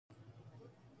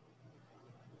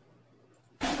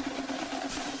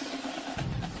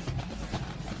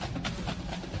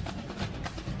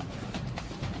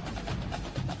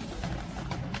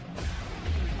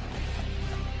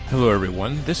Hello,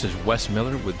 everyone. This is Wes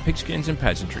Miller with Pigskins and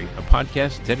Pageantry, a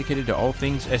podcast dedicated to all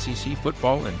things SEC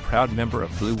football and proud member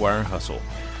of Blue Wire Hustle.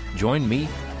 Join me,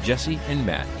 Jesse, and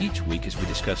Matt each week as we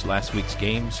discuss last week's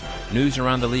games, news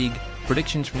around the league,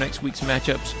 predictions for next week's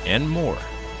matchups, and more.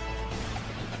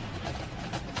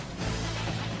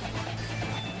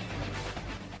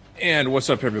 And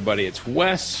what's up, everybody? It's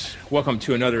Wes. Welcome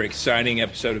to another exciting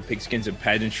episode of Pigskins and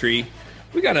Pageantry.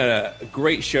 We got a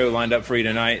great show lined up for you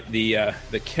tonight. The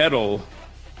kettle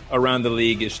around the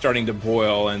league is starting to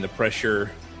boil, and the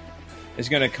pressure is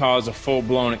going to cause a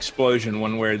full-blown explosion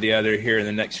one way or the other here in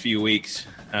the next few weeks.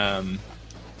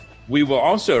 We will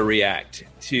also react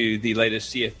to the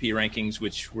latest CFP rankings,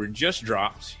 which were just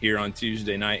dropped here on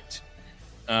Tuesday night,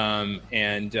 and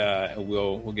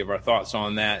we'll give our thoughts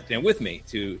on that. And with me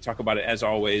to talk about it, as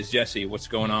always, Jesse, what's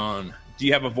going on? Do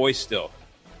you have a voice still?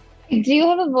 I do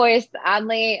have a voice,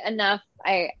 oddly enough.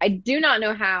 I do not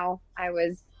know how. I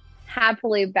was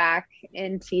happily back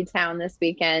in T-Town this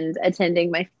weekend,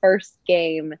 attending my first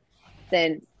game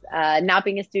since not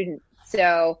being a student.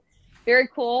 So very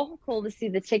cool to see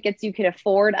the tickets you could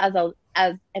afford as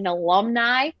an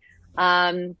alumni.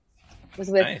 Was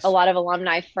with Nice. a lot of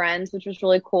alumni friends, which was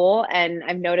really cool. And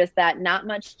I've noticed that not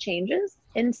much changes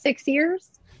in 6 years.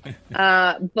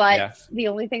 But Yeah. The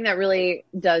only thing that really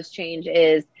does change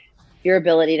is your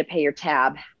ability to pay your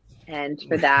tab. And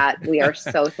for that, we are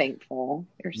so thankful.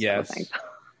 We're Yes. so thankful.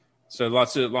 So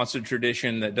lots of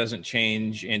tradition that doesn't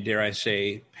change, and dare I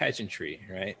say, pageantry,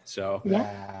 right? So So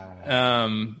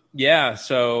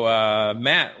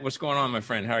Matt, what's going on, my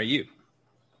friend? How are you?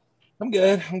 I'm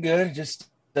good. Just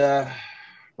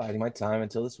biding my time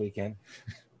until this weekend.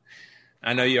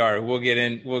 I know you are. We'll get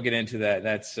into that.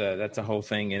 That's a whole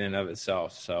thing in and of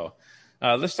itself. So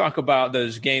let's talk about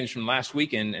those games from last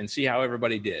weekend and see how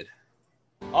everybody did.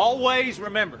 Always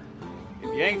remember,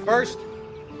 if you ain't first,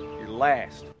 you're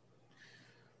last.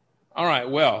 All right.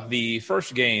 Well, the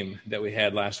first game that we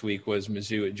had last week was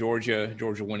Mizzou at Georgia.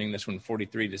 Georgia winning this one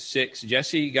 43-6.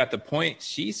 Jesse got the point.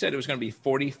 She said it was going to be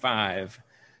 45-6.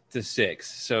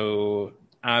 So,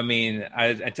 I mean,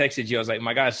 I texted you. I was like,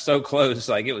 my gosh, so close.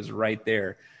 Like, it was right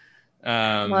there.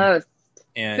 Close.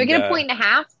 And Do we get a point and a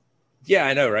half? Yeah,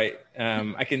 I know, right?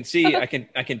 I can see, I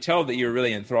can tell that you're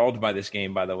really enthralled by this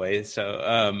game, by the way.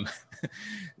 So,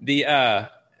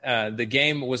 the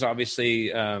game was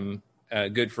obviously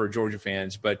good for Georgia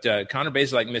fans, but Connor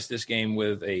Bazelak missed this game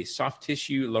with a soft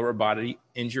tissue lower body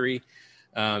injury.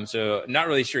 So not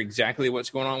really sure exactly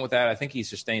what's going on with that. I think he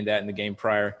sustained that in the game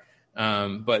prior.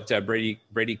 But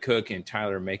Brady Cook and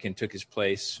Tyler Macon took his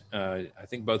place. I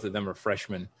think both of them are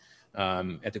freshmen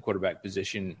at the quarterback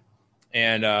position.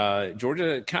 And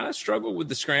Georgia kind of struggled with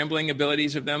the scrambling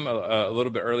abilities of them a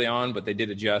little bit early on, but they did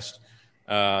adjust.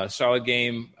 Solid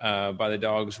game by the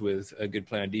Dogs with a good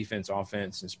play on defense,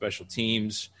 offense, and special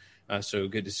teams. So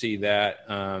good to see that.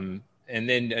 And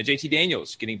then JT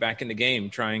Daniels getting back in the game,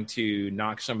 trying to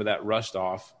knock some of that rust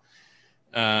off.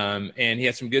 And he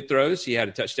had some good throws. He had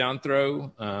a touchdown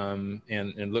throw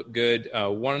and looked good.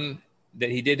 One that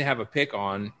he did have a pick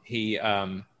on, he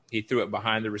threw it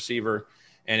behind the receiver,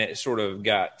 and it sort of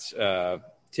got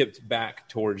tipped back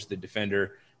towards the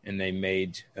defender, and they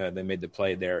made the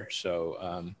play there.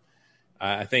 So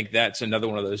I think that's another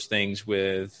one of those things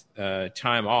with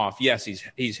time off. Yes,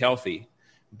 he's healthy,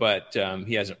 but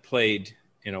he hasn't played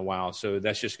in a while, so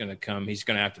that's just going to come. He's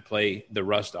going to have to play the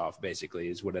rust off, basically,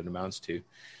 is what it amounts to.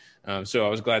 So I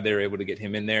was glad they were able to get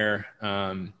him in there.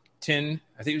 10,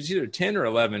 I think it was either 10 or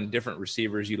 11 different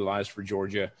receivers utilized for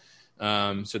Georgia.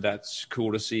 So that's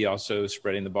cool to see, also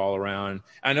spreading the ball around.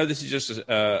 I know this is just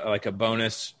like a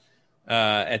bonus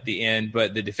at the end,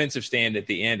 but the defensive stand at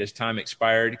the end as time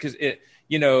expired, because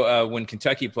when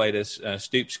Kentucky played us,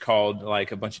 Stoops called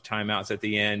like a bunch of timeouts at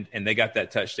the end, and they got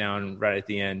that touchdown right at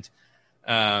the end.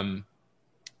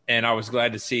 And I was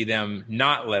glad to see them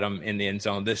not let them in the end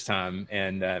zone this time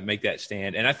and make that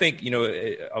stand. And I think,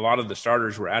 a lot of the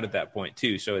starters were out at that point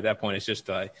too. So at that point, it's just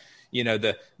the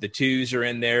twos are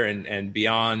in there and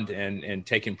beyond and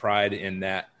taking pride in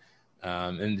that.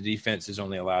 And the defense has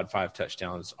only allowed 5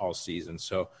 touchdowns all season.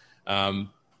 So I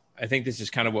think this is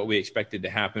kind of what we expected to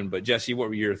happen. But Jesse, what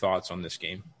were your thoughts on this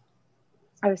game?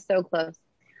 I was so close.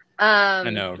 I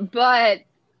know. But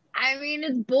I mean,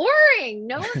 it's boring.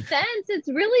 No offense. It's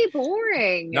really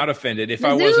boring. Not offended. If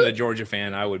I wasn't a Georgia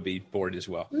fan, I would be bored as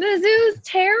well. Mizzou's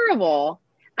terrible.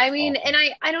 I mean, and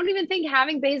I don't even think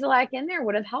having Bazelak in there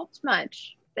would have helped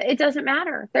much. It doesn't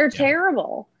matter. They're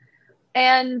terrible.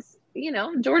 And,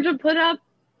 Georgia put up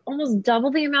almost double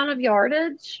the amount of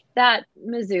yardage that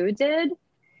Mizzou did.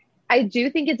 I do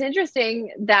think it's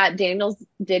interesting that Daniels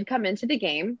did come into the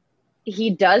game.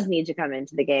 he does need to come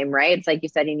into the game, right? It's like you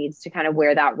said, he needs to kind of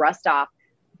wear that rust off.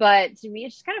 But to me,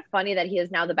 it's just kind of funny that he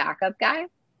is now the backup guy.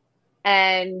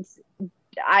 And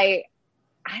I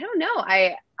don't know.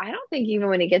 I don't think even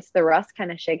when he gets the rust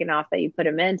kind of shaken off that you put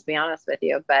him in, to be honest with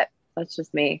you. But that's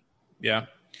just me. Yeah.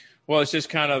 Well, it's just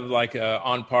kind of like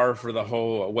on par for the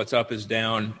whole what's up is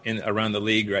down around the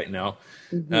league right now,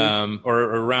 or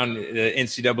around the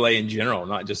NCAA in general,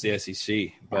 not just the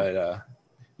SEC. But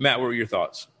Matt, what were your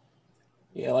thoughts?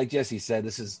 Yeah, like Jesse said,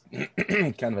 this is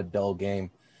kind of a dull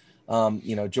game.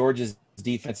 Georgia's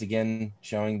defense again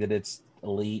showing that it's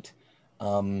elite.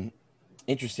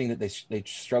 Interesting that they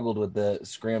struggled with the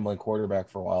scrambling quarterback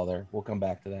for a while there. We'll come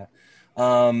back to that.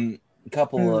 A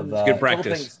couple of good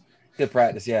practice. Good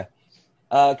practice, yeah.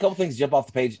 A couple things jump off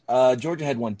the page. Georgia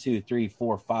had 1, 2, 3,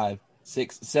 4, 5,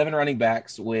 6, 7 running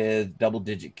backs with double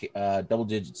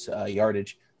digits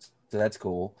yardage, so that's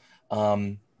cool.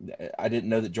 I didn't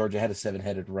know that Georgia had a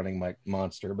 7-headed running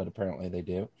monster, but apparently they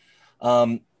do.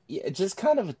 It just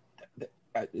kind of,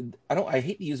 I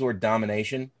hate to use the word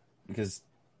domination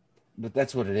but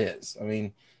that's what it is. I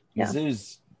mean,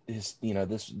 Mizzou's this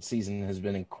season has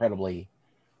been incredibly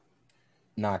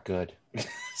not good.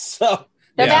 So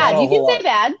they're bad. You can say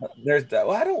bad.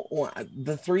 I don't want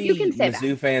the 3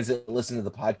 Mizzou fans that listen to the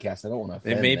podcast. I don't want to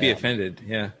offend They may be them. offended.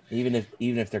 Yeah. Even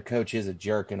if their coach is a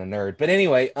jerk and a nerd. But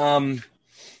anyway,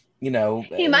 he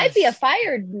might be a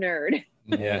fired nerd.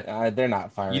 Yeah. They're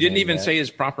not firing. You didn't him even yet. say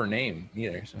his proper name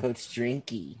either. So. Coach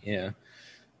Drinky. Yeah.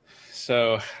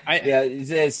 So it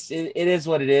is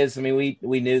what it is. I mean,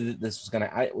 we knew that this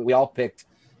was we all picked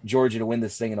Georgia to win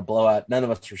this thing in a blowout. None of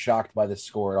us were shocked by this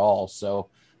score at all. So,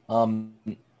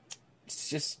 it's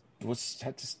just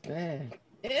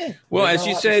Well, as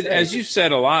you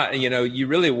said a lot, you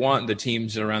really want the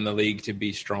teams around the league to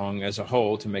be strong as a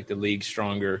whole to make the league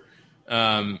stronger.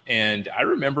 And I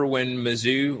remember when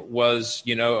Mizzou was,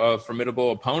 a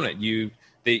formidable opponent. You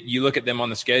look at them on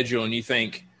the schedule and you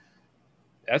think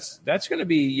that's going to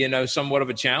be, somewhat of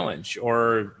a challenge,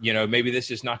 or maybe this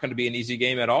is not going to be an easy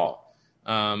game at all.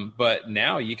 But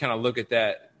now you kind of look at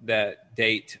that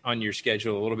date on your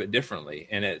schedule a little bit differently,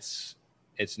 and it's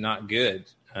not good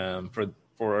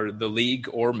for the league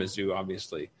or Mizzou,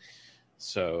 obviously.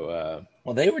 So,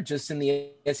 well, they were just in the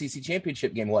SEC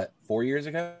championship game. What, 4 years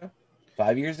ago,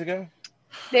 5 years ago?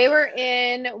 They were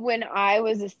in when I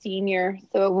was a senior,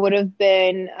 so it would have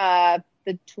been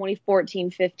the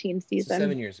 2014-15 season.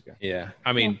 7 years ago. Yeah,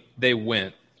 I mean, they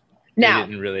went. Now, they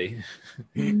didn't really.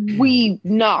 We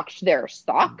knocked their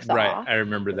socks off. Right, I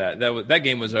remember that. That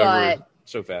game was over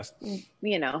so fast.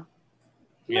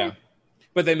 Yeah,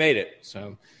 but they made it.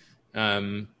 So,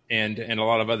 and a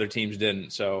lot of other teams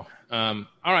didn't. So, all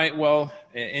right. Well,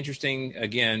 interesting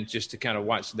again, just to kind of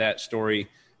watch that story,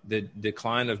 the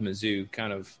decline of Mizzou,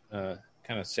 kind of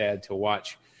sad to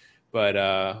watch.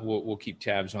 But we'll keep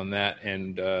tabs on that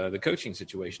and the coaching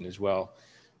situation as well.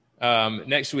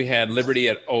 Next, we had Liberty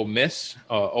at Ole Miss.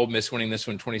 Ole Miss winning this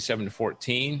one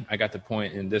 27-14. I got the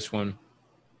point in this one.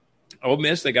 Ole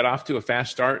Miss, they got off to a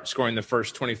fast start, scoring the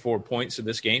first 24 points of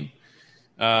this game.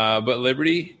 But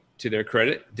Liberty, to their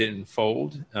credit, didn't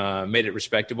fold, made it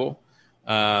respectable.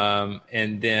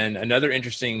 And then another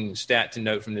interesting stat to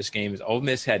note from this game is Ole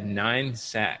Miss had 9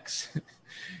 sacks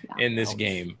in this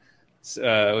game.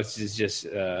 Which is just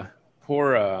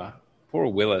poor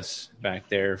Willis back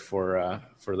there for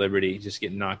Liberty, just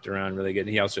getting knocked around really good.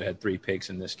 He also had 3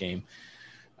 picks in this game.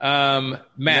 Matt,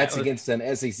 that's against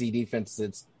an SEC defense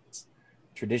that's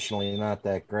traditionally not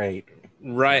that great.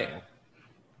 Right.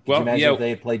 Could you imagine if they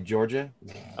had played Georgia?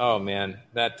 Oh man,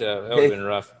 that would have been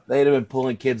rough. They'd have been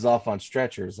pulling kids off on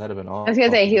stretchers. That'd have been awful. I was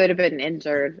gonna say he would have been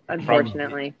injured,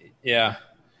 unfortunately. Yeah.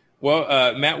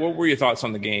 Well, Matt, what were your thoughts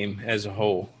on the game as a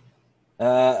whole?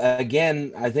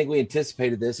 Again, I think we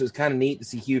anticipated this. It was kind of neat to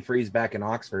see Hugh Freeze back in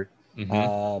Oxford.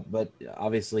 Mm-hmm. But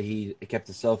obviously he kept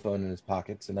a cell phone in his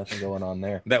pocket, so nothing going on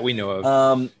there. That we know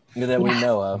of. We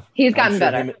know of. He's gotten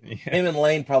better. Him and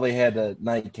Lane probably had a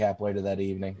nightcap later that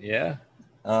evening. Yeah.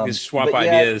 Just swap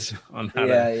ideas on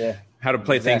how to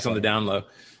play things on the down low.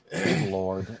 Good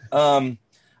Lord. I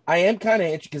am kind of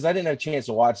interested because I didn't have a chance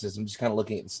to watch this. I'm just kind of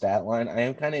looking at the stat line. I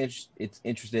am kind of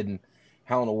interested in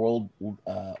how in the world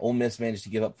Ole Miss managed to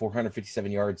give up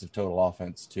 457 yards of total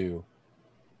offense to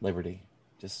Liberty.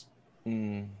 Just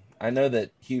I know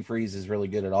that Hugh Freeze is really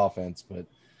good at offense, but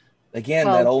again,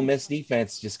 that Ole Miss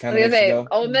defense just kind of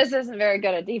Ole Miss isn't very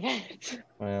good at defense.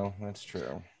 Well, that's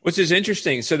true. Which is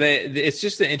interesting. So it's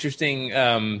just an interesting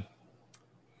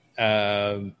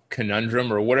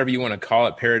conundrum, or whatever you want to call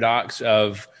it, paradox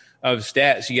of of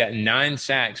stats. You got 9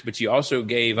 sacks, but you also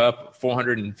gave up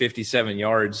 457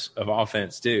 yards of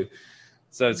offense too.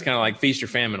 So it's kind of like feast or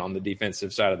famine on the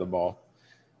defensive side of the ball.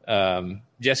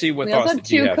 Jesse, what thoughts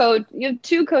did you have? You have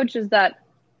 2 coaches that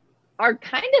are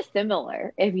kind of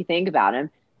similar, if you think about them.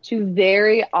 2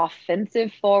 very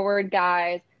offensive forward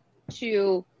guys,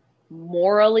 2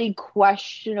 morally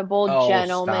questionable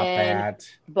gentlemen.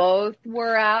 Both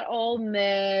were at Ole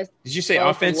Miss. Did you say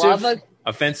offensive?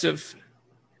 Offensive?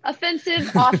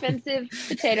 Offensive, offensive,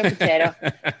 potato.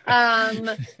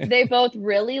 They both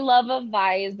really love a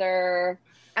visor.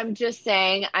 I'm just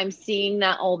saying, I'm seeing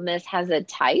that Ole Miss has a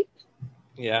type.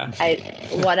 Yeah.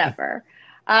 Whatever.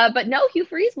 But no, Hugh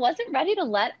Freeze wasn't ready to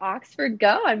let Oxford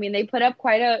go. I mean, they put up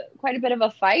quite a bit of a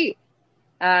fight.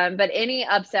 But any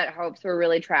upset hopes were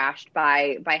really trashed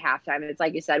by halftime. It's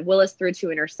like you said, Willis threw 2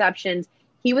 interceptions.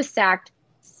 He was sacked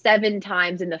 7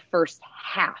 times in the first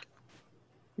half.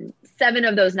 7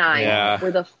 of those 9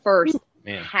 were the first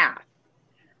half.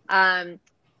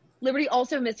 Liberty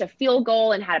also missed a field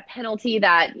goal and had a penalty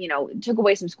that, took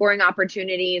away some scoring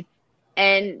opportunities.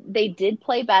 And they did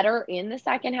play better in the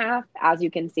second half. As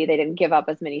you can see, they didn't give up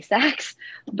as many sacks.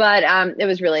 But it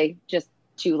was really just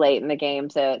too late in the game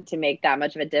to make that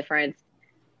much of a difference.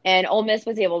 And Ole Miss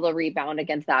was able to rebound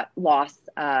against that loss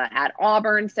at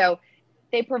Auburn. So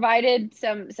they provided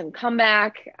some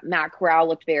comeback. Matt Corral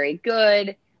looked very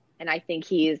good. And I think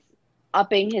he's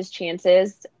upping his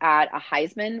chances at a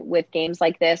Heisman with games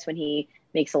like this when he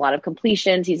makes a lot of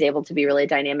completions. He's able to be really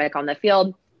dynamic on the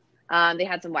field. They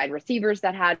had some wide receivers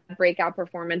that had breakout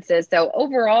performances. So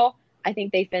overall, I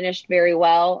think they finished very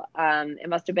well. It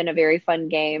must have been a very fun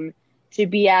game to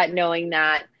be at, knowing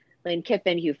that Lane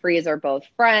Kiffin, Hugh Freeze are both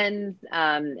friends.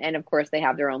 And of course, they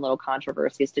have their own little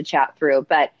controversies to chat through.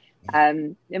 But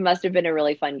it must have been a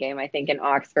really fun game, I think, in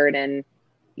Oxford. And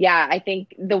yeah, I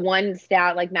think the one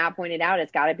stat, like Matt pointed out,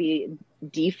 it's got to be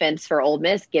defense for Ole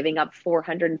Miss. Giving up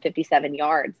 457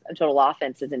 yards of total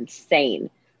offense is insane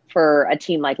for a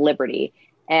team like Liberty.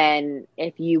 And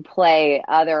if you play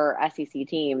other SEC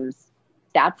teams,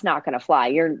 that's not going to fly.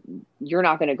 You're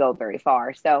not going to go very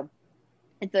far. So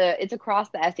it's across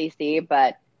the SEC,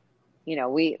 but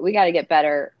we got to get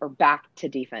better or back to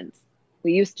defense.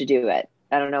 We used to do it.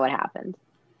 I don't know what happened.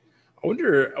 I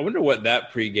wonder what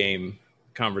that pregame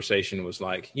conversation was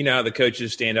like. How the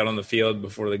coaches stand out on the field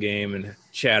before the game and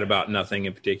chat about nothing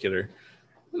in particular. I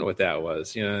don't know what that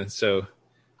was. So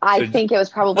I think it was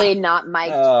probably not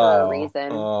mic'd for a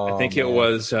reason. I think it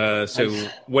was. So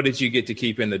what did you get to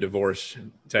keep in the divorce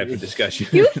type of discussion?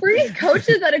 Hugh Freeze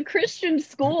coaches at a Christian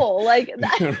school. Like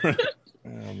that.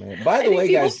 Oh, man. By the way,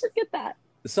 guys, forget that.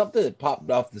 Something that popped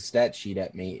off the stat sheet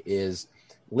at me is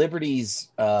Liberty's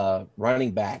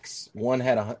running backs.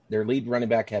 Their lead running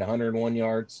back had 101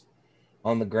 yards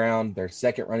on the ground. Their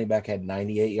second running back had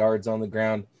 98 yards on the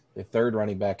ground. Their third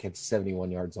running back had 71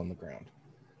 yards on the ground.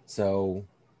 So,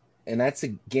 and that's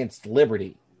against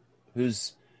Liberty,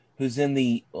 who's in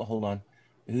the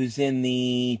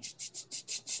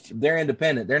they're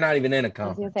independent. They're not even in a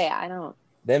conference. I was gonna say, I don't.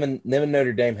 Them and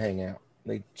Notre Dame hang out.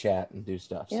 They chat and do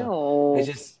stuff. So it's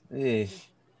just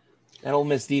that Ole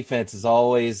Miss defense is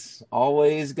always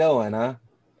going, huh?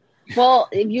 Well,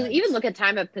 if you even look at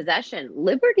time of possession,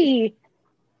 Liberty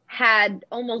had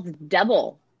almost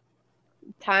double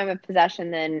time of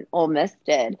possession than Ole Miss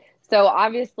did. So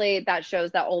obviously that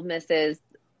shows that Ole Miss's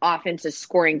offense is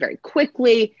scoring very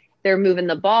quickly. They're moving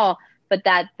the ball, but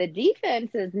that the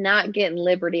defense is not getting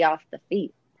Liberty off the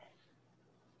feet.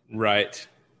 Right.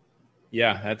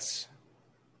 Yeah,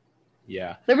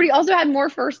 Liberty also had more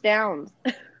first downs.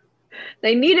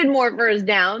 They needed more first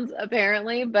downs,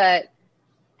 apparently, but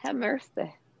have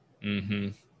mercy. Mm-hmm.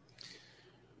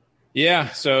 Yeah,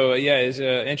 so it's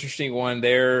an interesting one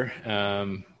there.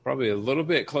 Probably a little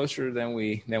bit closer than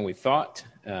we thought,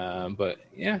 but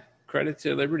yeah, credit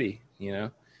to Liberty.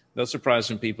 They'll surprise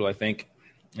some people, I think,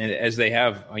 and as they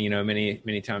have,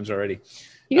 many times already.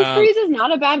 Hugh Freeze is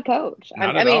not a bad coach.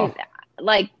 I mean, all.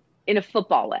 Like in a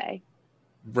football way.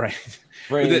 Right.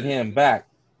 Bring him back.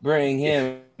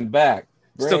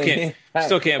 Still can't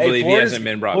believe he hasn't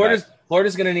been brought back.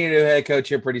 Florida's going to need a new head coach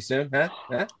here pretty soon, huh?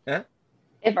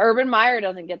 If Urban Meyer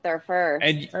doesn't get there first,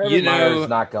 and Urban Meyer's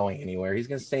not going anywhere. He's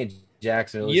going to stay in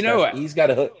Jacksonville. He's got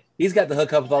the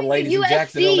hook up with all the ladies in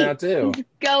Jacksonville now too. He's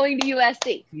going to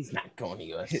USC. He's not going to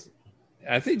USC.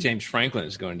 I think James Franklin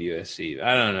is going to USC.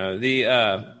 I don't know.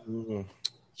 The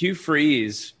Hugh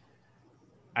Freeze,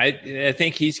 I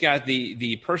think he's got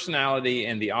the personality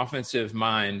and the offensive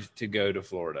mind to go to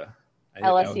Florida.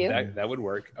 LSU? That would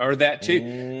work. Or that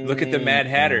too. Look at the Mad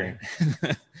Hatter.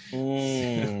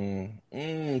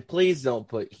 Please don't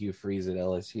put Hugh Freeze at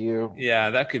LSU. Yeah,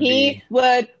 that could He be.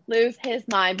 would lose his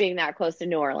mind being that close to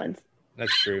New Orleans.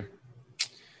 That's true.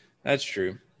 That's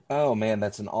true. Oh man,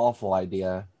 that's an awful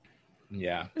idea.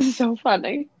 Yeah. So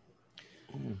funny.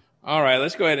 All right,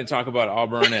 let's go ahead and talk about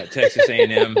Auburn at Texas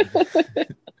A&M.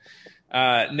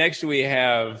 Next we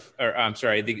have,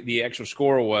 the actual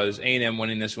score was A&M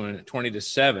winning this one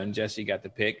 20-7. Jessie got the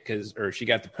pick she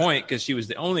got the point because she was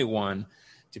the only one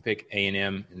to pick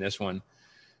A&M in this one.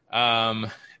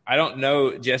 I don't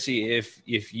know, Jessie,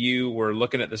 if you were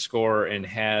looking at the score and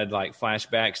had like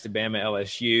flashbacks to Bama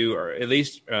LSU, or at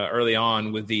least early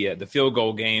on with the field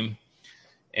goal game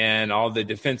and all the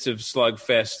defensive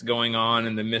slugfest going on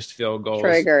and the missed field goals.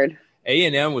 Triggered.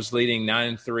 A&M was leading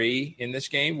 9-3 in this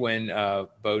game when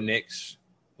Bo Nix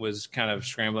was kind of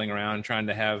scrambling around trying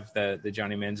to have the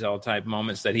Johnny Manziel type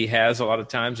moments that he has a lot of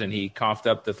times, and he coughed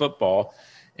up the football.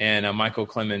 And Michael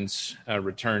Clemens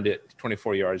returned it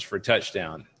 24 yards for a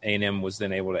touchdown. A&M was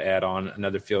then able to add on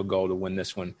another field goal to win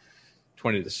this one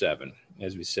 20-7,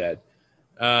 as we said.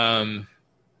 I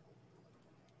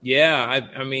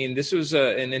mean, this was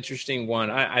an interesting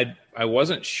one. I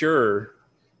wasn't sure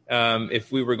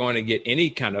if we were going to get any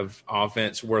kind of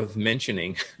offense worth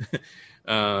mentioning.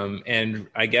 And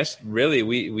I guess really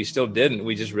we still didn't.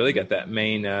 We just really got that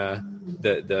main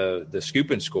the scoop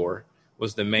and score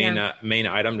was the main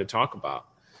item to talk about.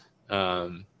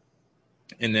 And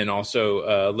then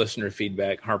also listener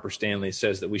feedback. Harper Stanley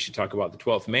says that we should talk about the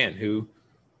 12th man, who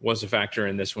was a factor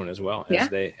in this one as well,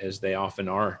 as they often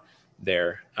are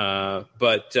there.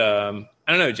 But I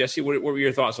don't know, Jessie, what were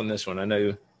your thoughts on this one?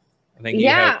 I think you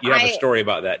have a story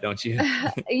about that, don't you?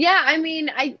 Yeah, I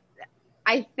mean,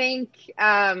 I think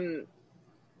in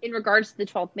regards to the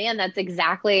 12th man, that's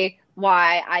exactly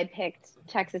why I picked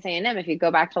Texas A&M. If you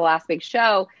go back to last week's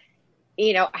show,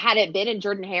 had it been in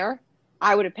Jordan Hare,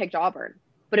 I would have picked Auburn,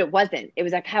 but it wasn't. It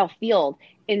was at Kyle Field,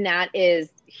 and that is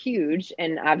huge,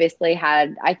 and obviously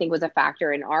was a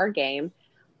factor in our game.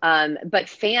 But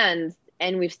fans,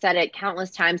 and we've said it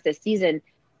countless times this season,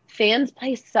 fans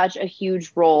play such a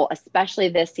huge role, especially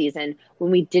this season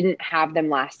when we didn't have them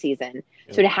last season.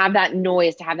 Yeah. So to have that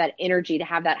noise, to have that energy, to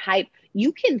have that hype,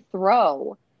 you can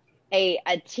throw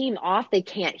a team off. They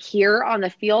can't hear on the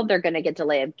field. They're going to get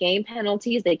delay of game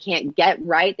penalties. They can't get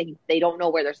right. They don't know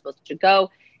where they're supposed to go.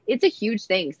 It's a huge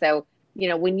thing. So,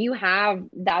 when you have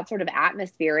that sort of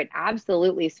atmosphere, it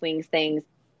absolutely swings things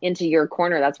into your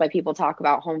corner. That's why people talk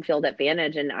about home field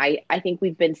advantage. And I think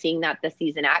we've been seeing that this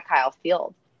season at Kyle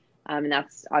Field. And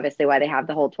that's obviously why they have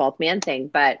the whole 12th man thing.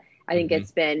 But I think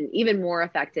it's been even more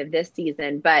effective this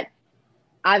season. But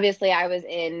obviously I was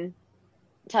in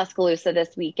Tuscaloosa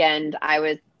this weekend. I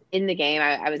was in the game.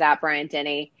 I was at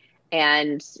Bryant-Denny,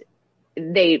 and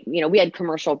we had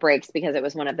commercial breaks because it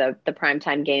was one of the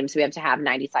primetime games. We have to have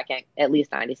at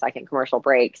least 90 second commercial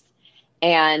breaks.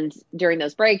 And during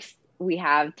those breaks, we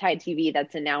have Tide TV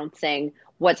that's announcing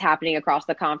what's happening across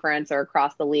the conference or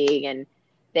across the league. And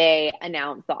they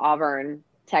announced the Auburn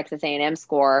Texas A&M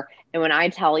score. And when I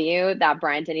tell you that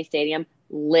Bryant-Denny Stadium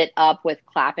lit up with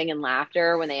clapping and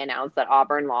laughter when they announced that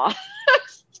Auburn lost,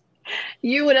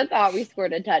 you would have thought we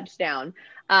scored a touchdown.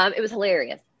 It was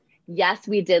hilarious. Yes,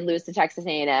 we did lose to Texas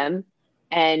A&M,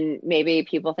 and maybe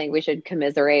people think we should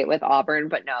commiserate with Auburn,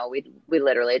 but no, we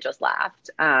literally just laughed.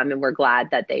 And we're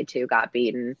glad that they too got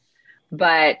beaten.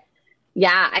 But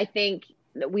yeah, I think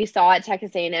we saw it.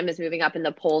 Texas A&M is moving up in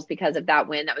the polls because of that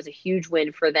win. That was a huge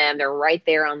win for them. They're right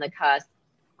there on the cusp.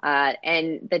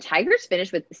 And the Tigers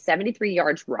finished with 73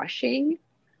 yards rushing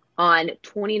on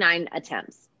 29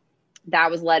 attempts.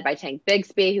 That was led by Tank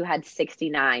Bigsby, who had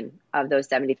 69 of those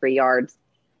 73 yards.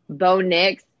 Bo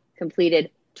Nix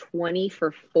completed 20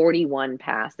 for 41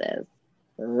 passes.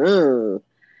 Ooh.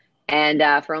 And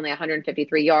for only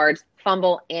 153 yards,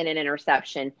 fumble, and an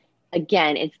interception.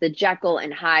 Again, it's the Jekyll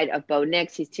and Hyde of Bo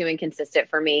Nix. He's too inconsistent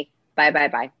for me.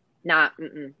 Bye. Not,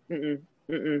 can't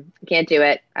do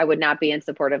it. I would not be in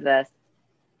support of this.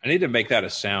 I need to make that a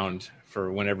sound for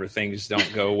whenever things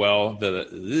don't go well.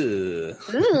 It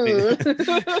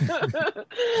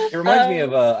reminds me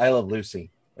of I Love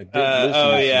Lucy. Lucy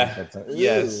yeah.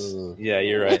 Yes. Yeah,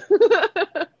 you're right.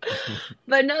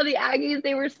 But no, the Aggies,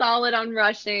 they were solid on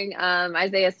rushing.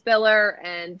 Isaiah Spiller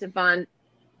and Devon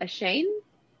Achane.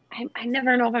 I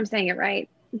never know if I'm saying it right.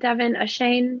 Devon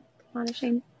Achane.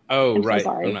 Oh, I'm right. So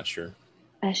sorry. I'm not sure.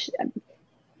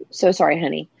 So sorry,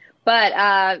 honey. But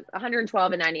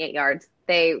 112 and 98 yards.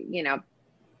 They,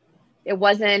 it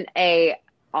wasn't a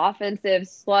offensive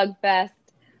slugfest,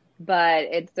 but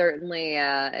it certainly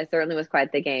was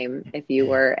quite the game if you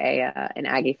were an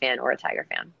Aggie fan or a Tiger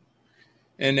fan.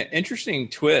 An interesting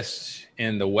twist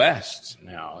in the West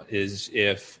now is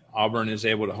if Auburn is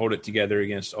able to hold it together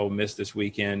against Ole Miss this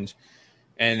weekend,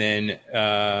 and then,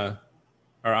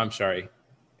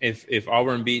 if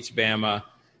Auburn beats Bama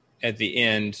at the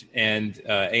end and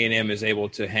A&M is able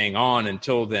to hang on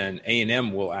until then,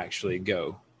 A&M will actually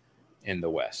go in the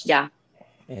West. Yeah.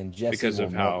 And Jesse because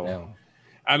of how, down.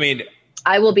 I mean,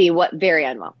 I will be very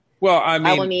unwell. well, I mean,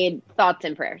 I will need thoughts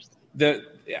and prayers.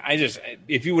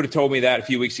 If you would have told me that a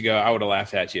few weeks ago, I would have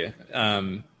laughed at you.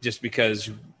 Just because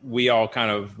we all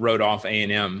kind of wrote off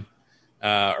A&M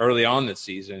early on this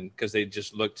season because they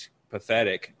just looked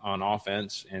pathetic on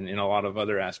offense and in a lot of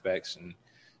other aspects, and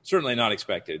certainly not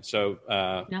expected. So,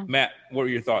 No. Matt, what were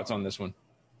your thoughts on this one?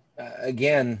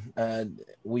 Again,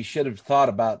 we should have thought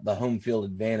about the home field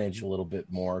advantage a little bit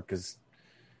more because,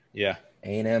 yeah,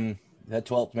 A&M, that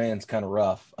 12th man's kind of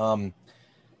rough.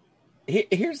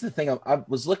 Here's the thing. I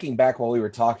was looking back while we were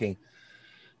talking.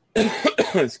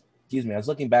 Excuse me. I was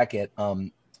looking back at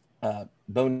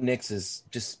Bo Nix's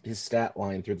just his stat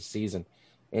line through the season,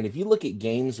 and if you look at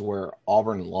games where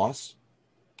Auburn lost,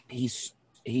 he's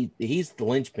the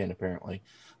linchpin apparently,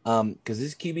 because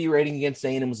his QB rating against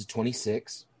A&M was a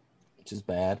 26, which is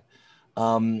bad.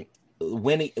 When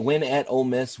at Ole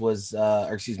Miss was,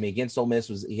 against Ole Miss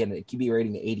he had a QB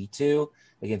rating of 82.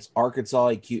 Against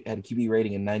Arkansas, he had a QB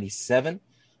rating of 97.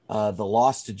 The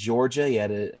loss to Georgia, he had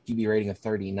a QB rating of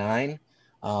 39.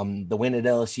 The win at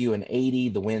LSU, an 80.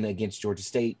 The win against Georgia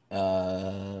State,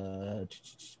 that's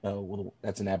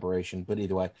an aberration. But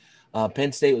either way,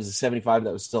 Penn State was a 75.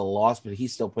 That was still a loss, but he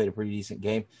still played a pretty decent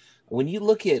game. When you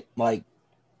look at like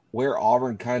where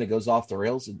Auburn kind of goes off the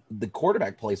rails, the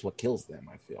quarterback play is what kills them,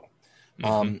 I feel.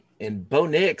 Mm-hmm. And Bo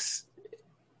Nix,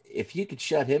 if you could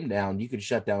shut him down, you could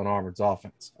shut down Auburn's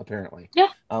offense. Apparently, yeah.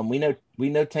 We know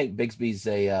Tank Bigsby's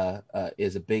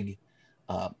is a big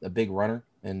runner,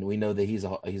 and we know that he's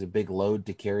a big load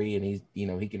to carry, and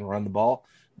he can run the ball.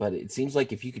 But it seems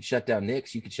like if you could shut down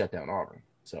Nix, you could shut down Auburn.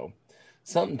 So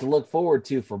something to look forward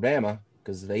to for Bama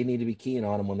because they need to be keen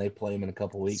on him when they play him in a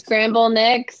couple weeks. Scramble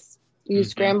Nix, you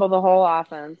scramble the whole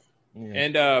offense.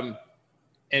 Yeah.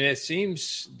 And it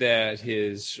seems that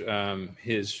his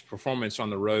performance on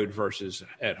the road versus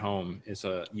at home is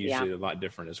usually a lot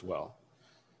different as well.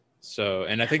 So,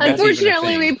 and I think that's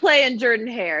unfortunately we play in Jordan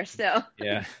Hare, so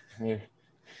yeah.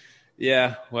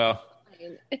 Well,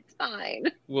 it's fine.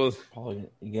 Well,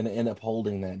 you're gonna end up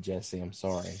holding that, Jesse. I'm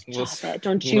sorry.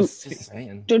 Don't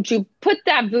you put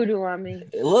that voodoo on me?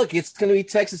 Look, it's gonna be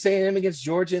Texas A&M against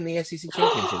Georgia in the SEC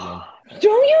championship game.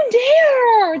 Don't you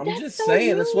dare! I'm just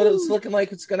saying. That's what it's looking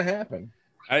like. It's gonna happen.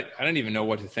 I don't even know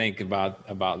what to think about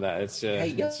that. It's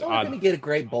it's odd. Gonna get a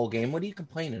great bowl game. What are you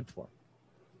complaining for?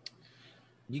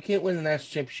 You can't win the national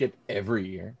championship every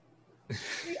year.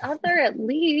 The other, at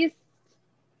least.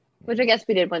 Which I guess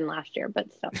we did win last year, but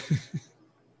still.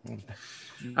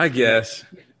 I guess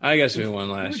we won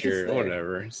last year. There.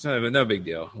 Whatever. It's no big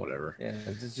deal. Whatever. Yeah,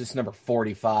 it's just number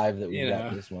 45 that we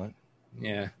got this month.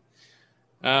 Yeah.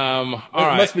 All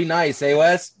right. It must be nice, eh,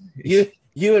 Wes?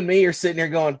 You and me are sitting here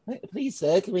going, please,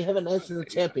 sir, can we have a national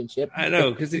championship? I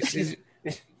know, because it's just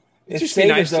be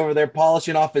nice over there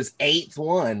polishing off his 8th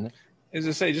one. As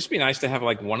I say, just be nice to have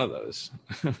like one of those.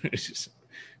 It's just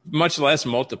much less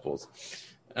multiples.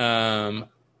 All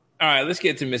right, let's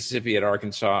get to Mississippi at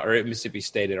Arkansas, or at Mississippi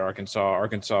State at Arkansas.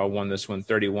 Arkansas won this one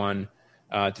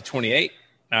 31-28.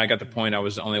 I got the point. I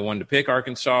was the only one to pick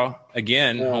Arkansas.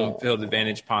 Again, home field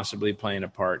advantage possibly playing a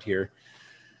part here.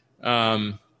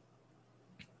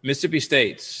 Mississippi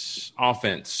State's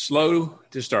offense, slow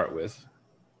to start with,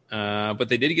 but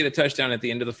they did get a touchdown at the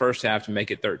end of the first half to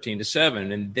make it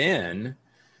 13-7. And then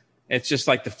it's just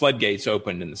like the floodgates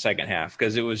opened in the second half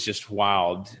because it was just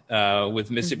wild with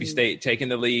Mississippi State taking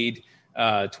the lead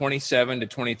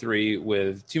 27-23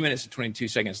 with 2 minutes and 22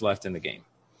 seconds left in the game.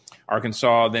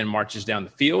 Arkansas then marches down the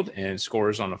field and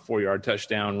scores on a 4-yard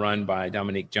touchdown run by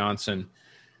Dominique Johnson.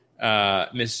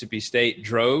 Mississippi State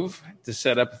drove to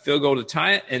set up a field goal to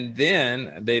tie it, and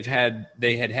then they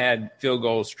had field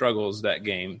goal struggles that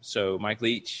game. So Mike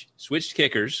Leach switched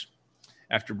kickers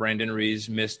after Brandon Rees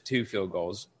missed 2 field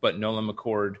goals, but Nolan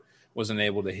McCord wasn't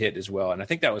able to hit as well. And I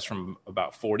think that was from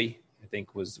about 40, I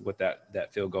think was what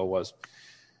that field goal was.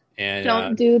 And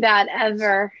don't do that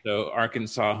ever. So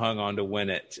Arkansas hung on to win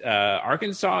it.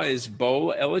 Arkansas is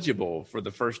bowl eligible for the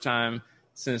first time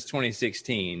since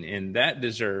 2016, and that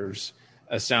deserves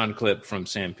a sound clip from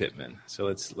Sam Pittman. So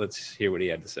let's hear what he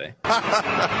had to say.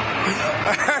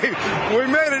 Hey, we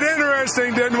made it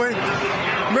interesting, didn't we?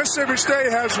 Mississippi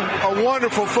State has a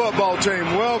wonderful football team,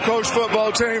 well-coached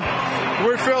football team.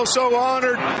 We feel so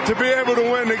honored to be able to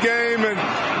win the game, and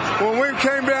when we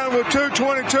came down with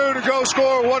 2:22 to go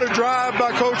score. What a drive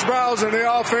by Coach Browse and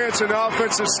the offense and the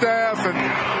offensive staff. And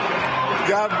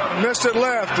God missed it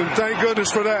left, and thank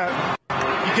goodness for that.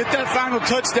 You get that final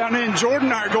touchdown in. Jordan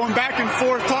and I are going back and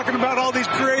forth talking about all these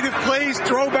creative plays,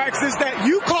 throwbacks, this, that.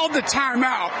 You called the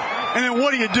timeout, and then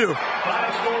what do?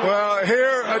 Well,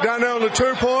 here, down there on the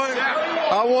 2-point,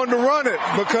 I wanted to run it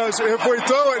because if we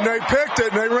threw it and they picked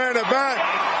it and they ran it back,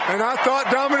 and I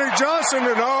thought Dominic Johnson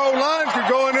and our old line could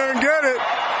go in there and get it.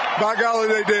 By golly,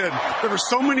 they did. There were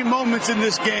so many moments in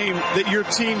this game that your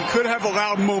team could have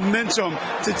allowed momentum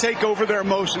to take over their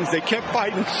emotions. They kept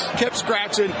fighting, kept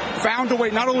scratching, found a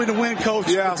way not only to win, Coach,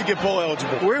 but to get bowl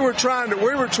eligible. We were trying to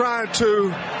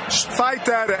fight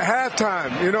that at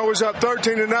halftime. You know, it was up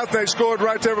 13-0. They scored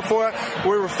right there before that.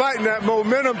 We were fighting that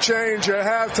momentum change at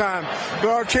halftime. But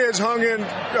our kids hung in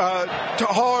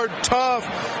hard, tough.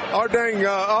 Our dang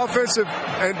offensive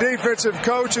and defensive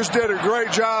coaches did a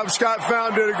great job. Scott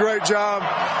Found did a great job.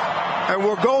 And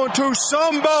we're going to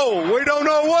some bowl. We don't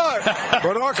know what.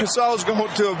 But Arkansas is going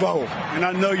to a bowl. And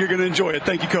I know you're going to enjoy it.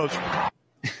 Thank you, Coach.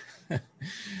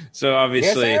 So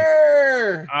obviously,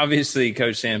 yes,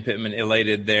 Coach Sam Pittman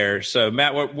elated there. So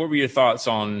Matt, what were your thoughts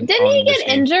on? Didn't he get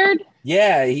injured?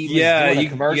 Yeah, he was doing a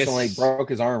commercial and he broke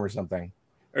his arm or something.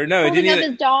 Or no, didn't he?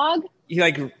 His dog.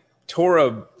 He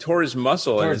tore his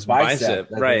muscle in his bicep.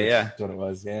 Right? Yeah, that's what it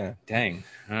was. Yeah. Dang.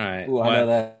 All right. Ooh, I know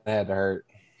that had to hurt.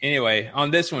 Anyway,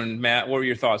 on this one, Matt, what were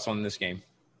your thoughts on this game?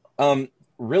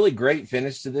 Really great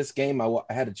finish to this game. I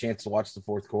had a chance to watch the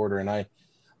fourth quarter, and I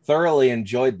thoroughly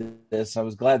enjoyed this. I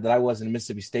was glad that I wasn't a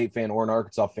Mississippi State fan or an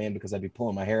Arkansas fan because I'd be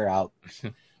pulling my hair out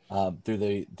through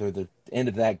the end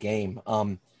of that game.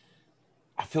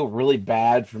 I feel really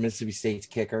bad for Mississippi State's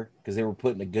kicker because they were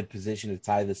put in a good position to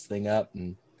tie this thing up,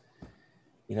 and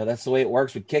you know that's the way it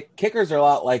works. With kickers are a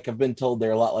lot like I've been told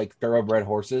they're a lot like thoroughbred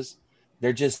horses.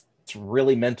 They're just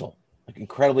really mental, like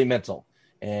incredibly mental.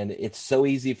 And it's so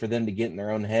easy for them to get in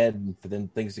their own head and for them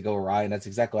things to go awry. And that's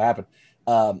exactly what happened.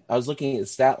 I was looking at the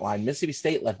stat line. Mississippi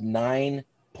State left 9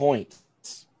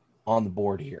 points on the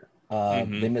board here.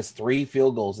 They missed 3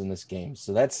 field goals in this game.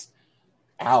 So that's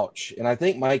ouch. And I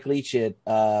think Mike Leach in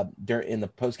the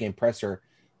postgame presser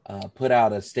put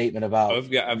out a statement about.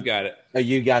 I've got it. Oh,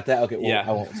 you got that? Okay. Well, yeah.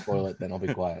 I won't spoil it then. I'll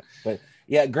be quiet. But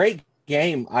yeah, great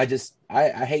game. I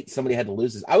hate somebody had to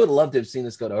lose this. I would love to have seen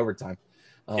this go to overtime.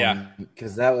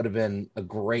 Because that would have been a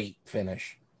great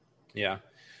finish. Yeah.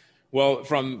 Well,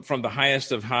 from the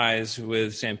highest of highs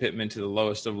with Sam Pittman to the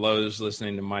lowest of lows,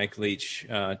 listening to Mike Leach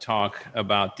talk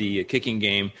about the kicking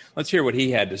game, let's hear what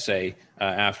he had to say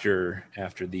after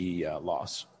the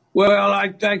loss. Well, I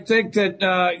think that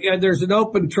there's an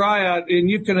open tryout, and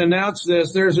you can announce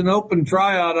this. There's an open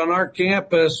tryout on our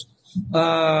campus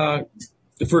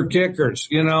for kickers.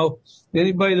 You know,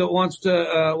 anybody that wants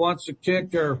to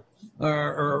kick or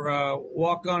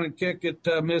walk on and kick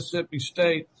at Mississippi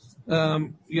State,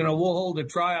 we'll hold a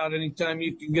tryout anytime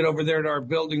you can get over there to our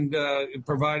building,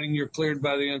 providing you're cleared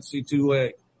by the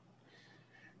NC2A.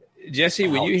 Jesse,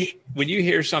 when you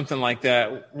hear something like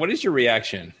that, what is your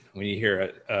reaction when you hear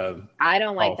it? I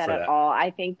don't like that at all.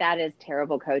 I think that is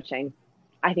terrible coaching.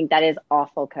 I think that is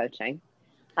awful coaching.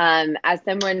 As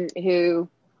someone who,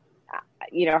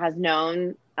 has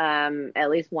known at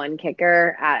least one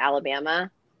kicker at Alabama,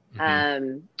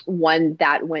 one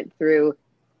that went through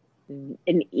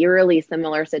an eerily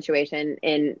similar situation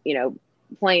in,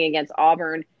 playing against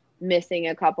Auburn, missing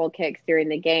a couple kicks during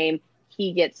the game.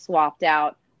 He gets swapped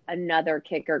out. Another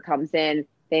kicker comes in.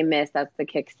 They miss. That's the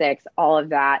kick 6, all of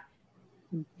that.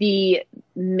 The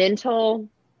mental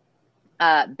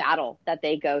battle that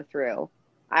they go through.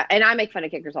 And I make fun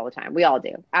of kickers all the time. We all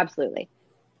do. Absolutely.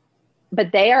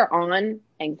 But they are on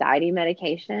anxiety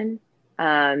medication.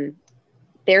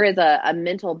 There is a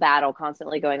mental battle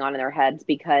constantly going on in their heads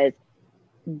because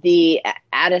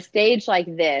at a stage like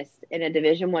this in a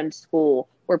Division I school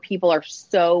where people are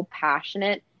so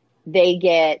passionate, they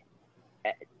get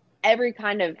every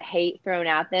kind of hate thrown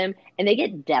at them and they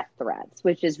get death threats,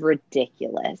 which is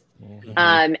ridiculous.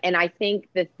 And I think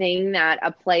the thing that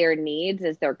a player needs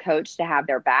is their coach to have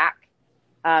their back,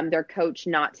 their coach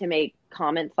not to make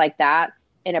comments like that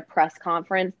in a press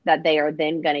conference that they are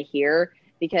then going to hear,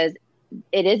 because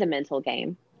it is a mental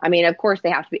game. I mean, of course,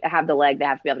 they have to have the leg. They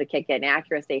have to be able to kick it in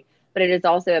accuracy, but it is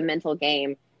also a mental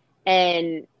game.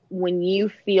 And when you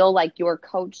feel like your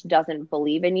coach doesn't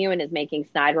believe in you and is making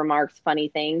snide remarks, funny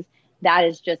things, that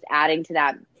is just adding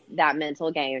to that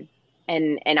mental game.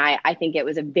 And I think it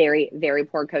was a very, very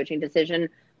poor coaching decision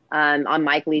on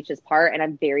Mike Leach's part. And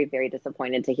I'm very, very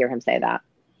disappointed to hear him say that.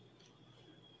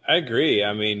 I agree.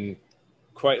 I mean,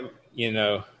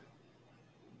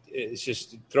 it's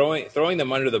just throwing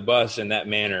them under the bus in that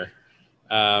manner.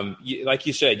 Like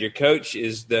you said, your coach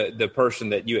is the person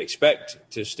that you expect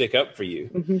to stick up for you.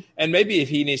 Mm-hmm. And maybe if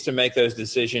he needs to make those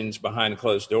decisions behind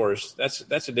closed doors, that's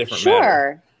a different sure.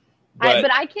 matter.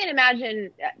 But I can't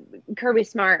imagine Kirby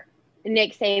Smart,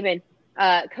 Nick Saban,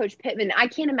 Coach Pittman. I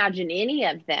can't imagine any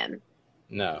of them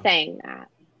saying that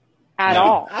at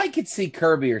all. I could see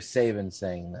Kirby or Saban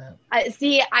saying that.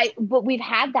 But we've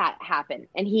had that happen,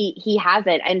 and he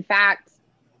hasn't. In fact,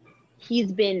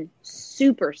 he's been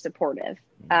super supportive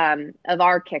of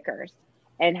our kickers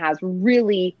and has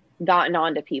really gotten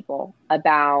on to people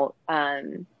about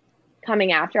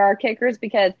coming after our kickers,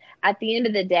 because at the end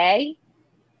of the day,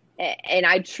 and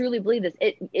I truly believe this,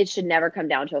 it should never come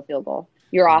down to a field goal.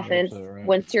 Your offense, right.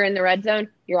 Once you're in the red zone,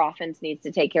 your offense needs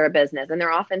to take care of business, and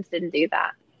their offense didn't do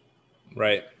that.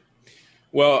 Right.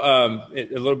 Well, a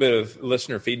little bit of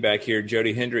listener feedback here.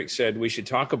 Jody Hendricks said we should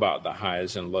talk about the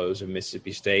highs and lows of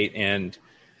Mississippi State, and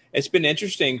it's been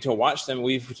interesting to watch them.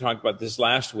 We've talked about this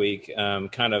last week,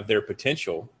 kind of their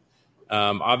potential.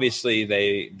 Obviously,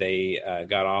 they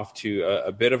got off to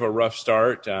a bit of a rough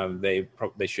start. They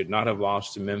should not have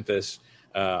lost to Memphis.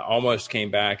 Almost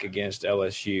came back against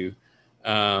LSU,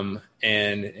 and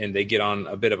they get on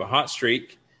a bit of a hot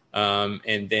streak.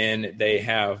 And then they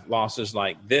have losses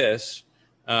like this,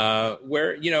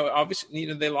 where,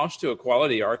 obviously, they lost to a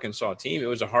quality Arkansas team. It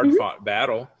was a hard fought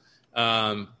battle.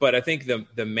 But I think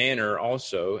the manner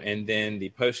also, and then the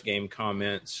post game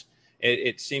comments,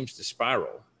 it seems to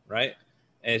spiral, right?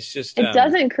 And it's just, it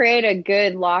doesn't create a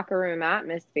good locker room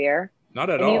atmosphere.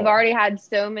 Not at all. You've already had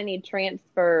so many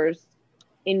transfers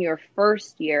in your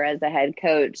first year as a head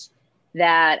coach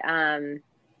that, and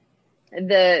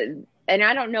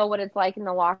I don't know what it's like in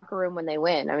the locker room when they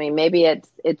win. I mean, maybe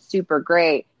it's super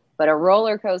great, but a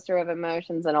roller coaster of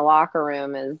emotions in a locker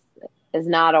room is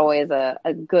not always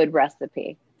a good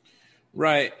recipe.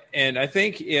 Right. And I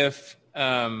think if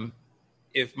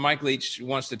Mike Leach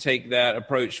wants to take that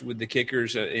approach with the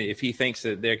kickers, if he thinks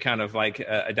that they're kind of like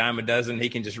a dime a dozen, he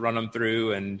can just run them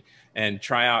through and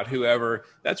try out whoever.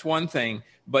 That's one thing.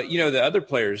 But, the other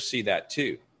players see that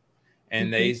too.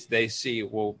 And they see,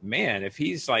 well, man, if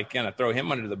he's like going to throw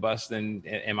him under the bus, then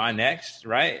am I next?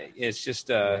 Right? It's just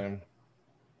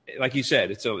like you said,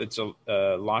 it's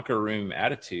a locker room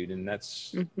attitude, and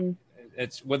that's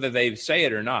it's whether they say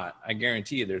it or not. I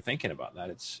guarantee you, they're thinking about that.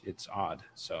 It's odd.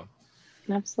 So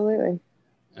absolutely.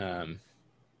 All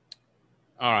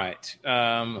right,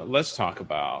 let's talk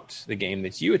about the game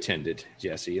that you attended,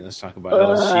 Jesse. Let's talk about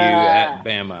LSU at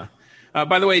Bama.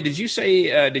 By the way, did you say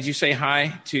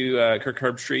hi to Kirk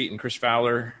Herbstreit and Chris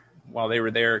Fowler while they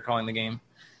were there calling the game?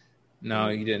 No,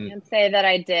 you didn't. I can't say that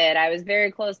I did. I was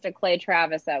very close to Clay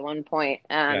Travis at one point.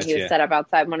 Gotcha. He was set up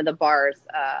outside one of the bars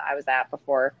I was at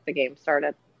before the game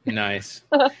started. Nice.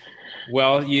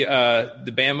 Well,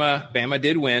 the Bama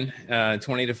did win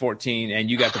 20-14, and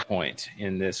you got the point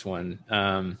in this one.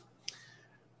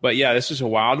 But yeah, this was a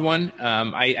wild one.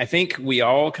 I think we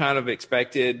all kind of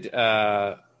expected,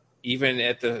 even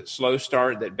at the slow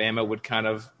start, that Bama would kind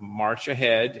of march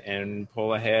ahead and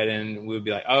pull ahead, and we would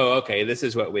be like, oh, okay, this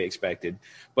is what we expected.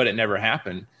 But it never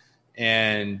happened.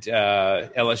 And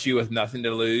LSU with nothing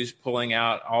to lose, pulling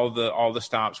out all the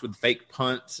stops with fake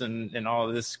punts and all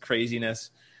of this craziness.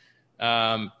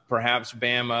 Perhaps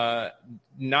Bama,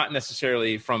 not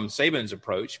necessarily from Saban's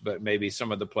approach, but maybe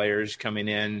some of the players coming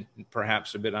in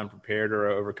perhaps a bit unprepared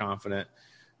or overconfident.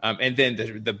 And then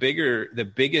the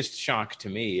biggest shock to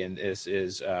me in this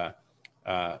is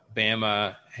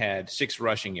Bama had 6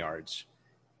 rushing yards.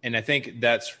 And I think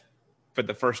that's for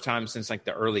the first time since like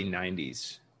the early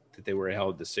 90s that they were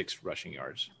held to 6 rushing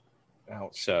yards.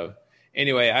 Ouch. So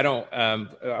anyway, I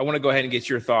want to go ahead and get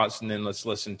your thoughts, and then let's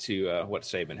listen to what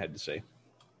Saban had to say.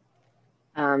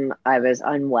 I was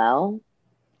unwell.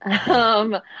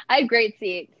 I had great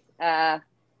seats.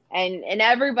 And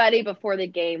everybody before the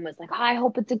game was like, oh, I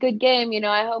hope it's a good game.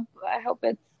 I hope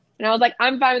it's, and I was like,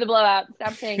 I'm fine with the blowout.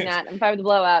 Stop saying that. I'm fine with the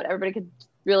blowout. Everybody could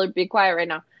really be quiet right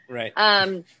now. Right.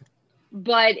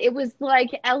 But it was like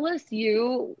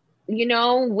LSU,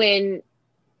 when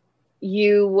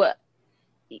you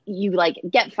like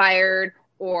get fired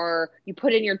or you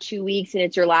put in your 2 weeks and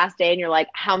it's your last day and you're like,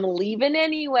 I'm leaving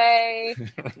anyway.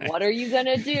 Right. What are you going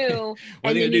to do?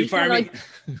 What are you going to do? Fire me?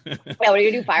 What are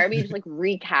you going to do? Fire me? Just like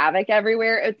wreak havoc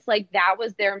everywhere. It's like that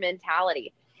was their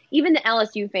mentality. Even the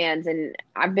LSU fans, and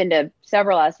I've been to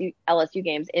several LSU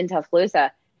games in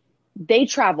Tuscaloosa, they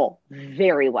travel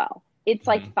very well. It's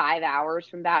like 5 hours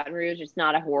from Baton Rouge. It's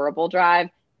not a horrible drive.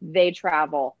 They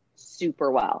travel super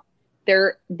well.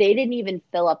 They didn't even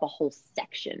fill up a whole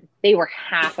section. They were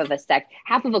half of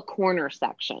a corner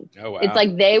section. Oh, wow. It's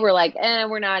like they were like,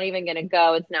 we're not even going to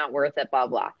go. It's not worth it, blah,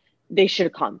 blah. They should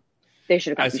have come. I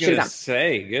was going to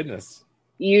say, goodness.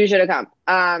 You should have come.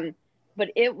 But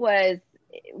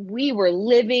we were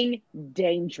living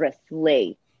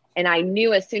dangerously. And I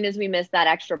knew as soon as we missed that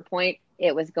extra point,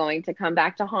 it was going to come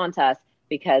back to haunt us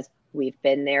because we've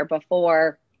been there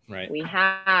before. Right. We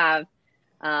have.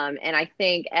 And I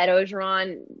think Ed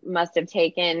Ogeron must have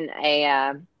taken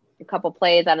a couple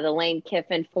plays out of the Lane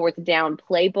Kiffin 4th down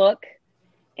playbook,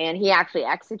 and he actually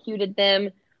executed them.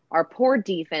 Our poor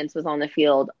defense was on the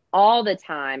field all the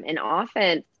time, and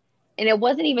offense. And it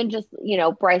wasn't even just,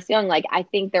 Bryce Young. Like, I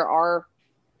think there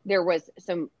was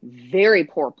some very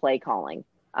poor play calling.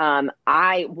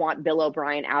 I want Bill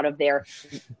O'Brien out of there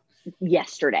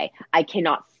yesterday. I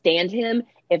cannot stand him.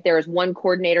 If there is one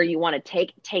coordinator you want to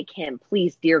take him,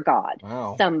 please, dear God.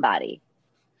 Wow. Somebody.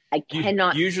 I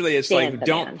cannot. Usually it's stand like, the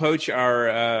don't man. poach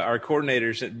our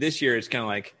coordinators. This year it's kind of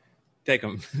like, take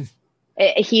them.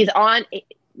 He's on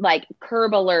like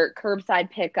curb alert, curbside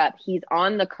pickup. He's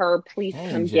on the curb. Please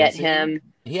come get him.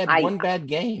 He had one bad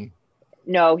game.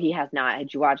 No, he has not.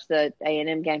 Did you watch the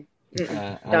A&M game?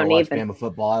 I don't watch Bama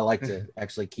football. I like to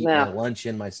actually keep my lunch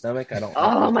in my stomach. I don't.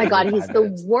 Oh my God, he's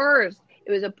the worst.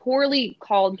 It was a poorly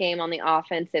called game on the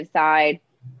offensive side.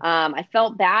 I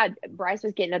felt bad. Bryce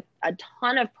was getting a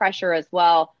ton of pressure as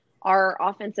well. Our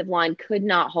offensive line could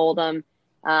not hold him.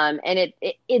 And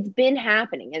it's been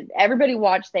happening. Everybody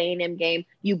watched the A&M game.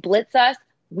 You blitz us,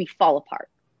 we fall apart.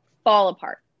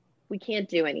 We can't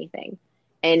do anything.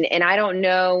 And I don't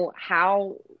know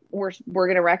how we're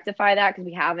going to rectify that because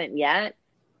we haven't yet,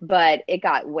 but it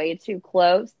got way too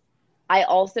close. I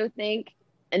also think,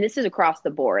 and this is across the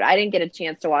board, I didn't get a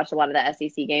chance to watch a lot of the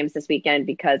SEC games this weekend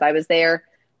because I was there,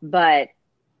 but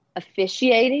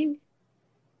officiating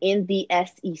in the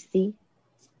SEC,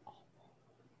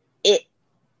 it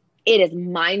is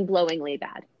mind-blowingly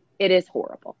bad. It is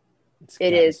horrible.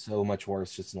 It is so much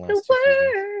worse just in the last 2 seasons.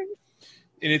 seasons.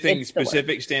 Anything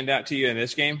specific stand out to you in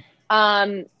this game?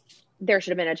 There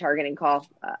should have been a targeting call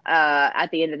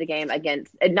at the end of the game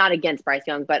not against Bryce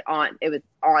Young, but it was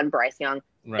on Bryce Young.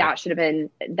 Right. That should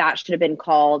have been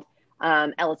called.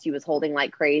 LSU was holding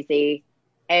like crazy.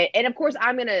 And of course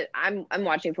I'm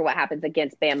watching for what happens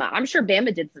against Bama. I'm sure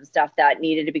Bama did some stuff that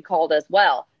needed to be called as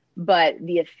well, but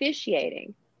the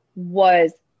officiating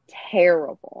was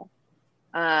terrible.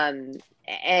 It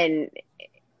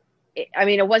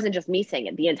wasn't just me saying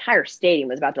it. The entire stadium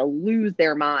was about to lose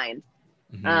their minds.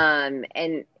 Mm-hmm.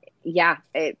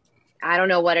 I don't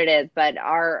know what it is, but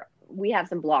we have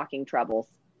some blocking troubles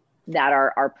that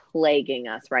are plaguing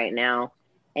us right now.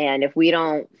 And if we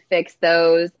don't fix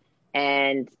those,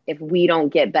 and if we don't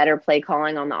get better play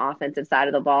calling on the offensive side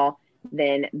of the ball,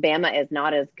 then Bama is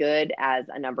not as good as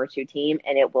a number 2 team,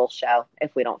 and it will show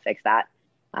if we don't fix that.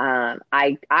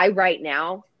 I right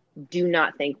now do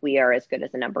not think we are as good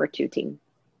as a number 2 team.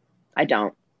 I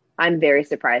don't. I'm very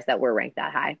surprised that we're ranked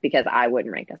that high because I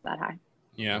wouldn't rank us that high.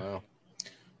 Yeah. Wow.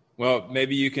 Well,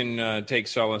 maybe you can take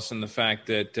solace in the fact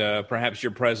that perhaps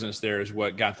your presence there is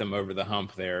what got them over the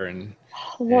hump there, and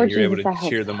you're able to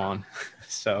cheer them on.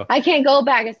 So I can't go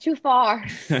back; it's too far.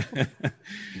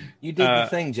 You did the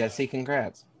thing, Jesse.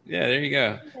 Congrats. Yeah, there you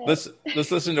go. Let's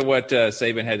listen to what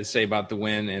Saban had to say about the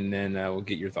win, and then we'll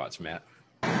get your thoughts, Matt.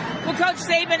 Well, Coach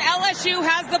Saban, LSU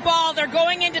has the ball. They're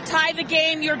going in to tie the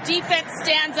game. Your defense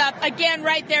stands up. Again,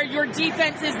 right there, your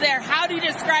defense is there. How do you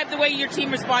describe the way your team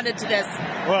responded to this?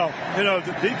 Well, the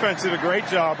defense did a great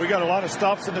job. We got a lot of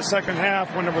stops in the second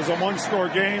half when it was a one-score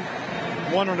game.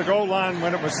 One on the goal line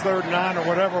when it was 3rd and 9 or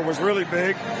whatever was really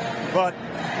big. But,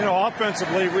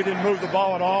 offensively, we didn't move the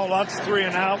ball at all. Lots of 3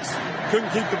 and outs.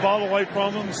 Couldn't keep the ball away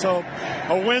from them. So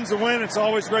a win's a win. It's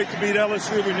always great to beat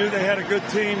LSU. We knew they had a good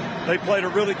team. They played a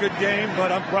really good game,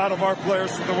 but I'm proud of our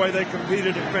players for the way they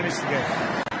competed and finished the game.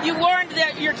 You warned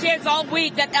your kids all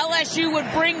week that LSU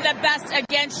would bring the best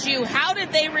against you. How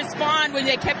did they respond when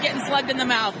they kept getting slugged in the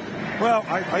mouth? Well,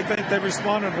 I think they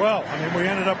responded well. We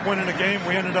ended up winning the game.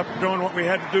 We ended up doing what we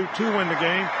had to do to win the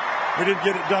game. We didn't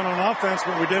get it done on offense,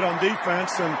 but we did on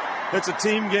defense. And it's a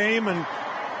team game, and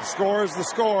the score is the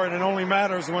score, and it only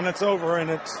matters when it's over, and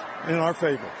it's in our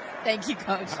favor. Thank you,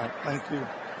 Coach. Thank you.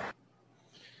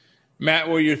 Matt,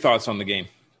 what are your thoughts on the game?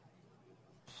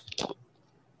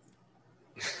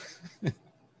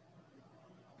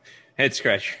 Head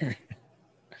scratcher.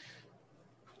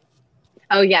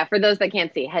 Oh, yeah, for those that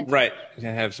can't see. Right.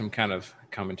 Have some kind of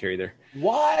commentary there.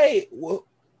 Why?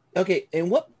 Okay, in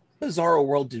what bizarre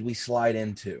world did we slide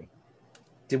into?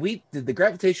 Did the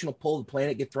gravitational pull of the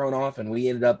planet get thrown off and we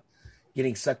ended up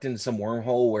getting sucked into some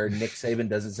wormhole where Nick Saban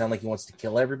doesn't sound like he wants to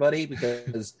kill everybody,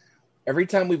 because every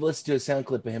time we've listened to a sound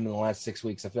clip of him in the last 6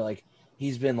 weeks, I feel like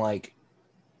he's been like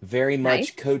very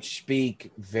much coach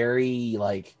speak, very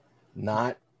like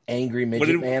not angry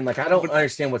midget man. Like I don't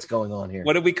understand what's going on here.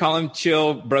 What did we call him?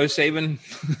 Chill, Bro Saban.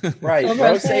 Right,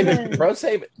 Bro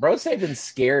Saban's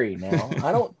scary now.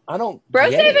 I don't. Bro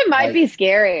Saban might be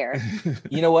scarier.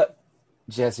 You know what,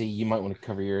 Jesse? You might want to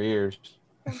cover your ears.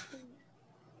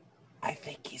 I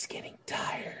think he's getting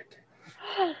tired.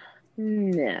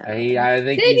 No. I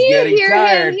think he's getting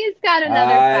tired. He's got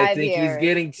another 5 years. I think he's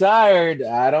getting tired.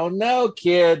 I don't know,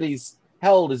 kid.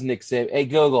 How old is Nick Saban? Hey,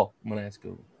 Google. I'm going to ask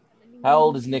Google. How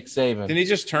old is Nick Saban? Didn't he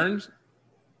just turn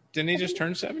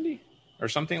 70 or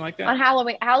something like that? On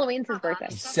Halloween. Halloween's his birthday.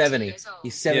 He's 70.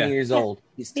 He's 70 years old.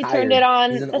 He's tired. He turned it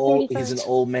on. He's an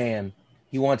old man.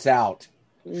 He wants out.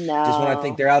 No. Just when I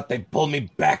think they're out, they pull me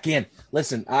back in.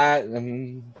 Listen,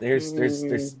 there's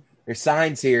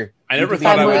signs here. I never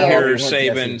thought I would hear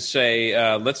Saban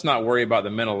say, let's not worry about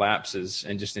the mental lapses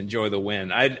and just enjoy the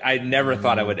win. I never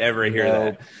thought I would ever hear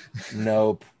that.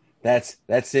 Nope. That's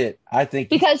it. I think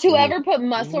because whoever put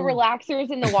muscle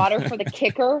relaxers in the water for the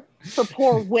kicker, for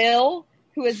poor Will,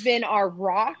 who has been our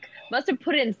rock, must have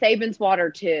put it in Saban's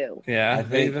water too. Yeah, I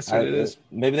think that's what it is.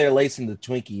 Maybe they're lacing the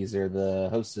Twinkies or the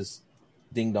Hostess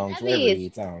ding dongs, whatever he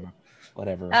eats. I don't know.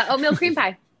 Whatever. Oatmeal cream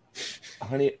pie.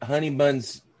 Honey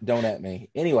buns, don't at me.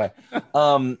 Anyway,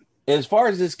 as far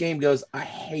as this game goes,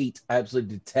 I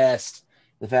absolutely detest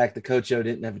the fact that Coach O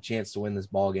didn't have a chance to win this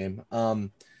ball game.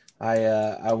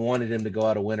 I wanted him to go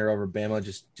out a winner over Bama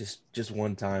just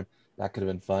one time. That could have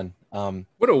been fun.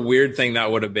 What a weird thing that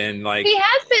would have been. Like he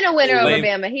has been a winner over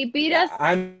Bama. He beat us.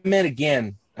 I meant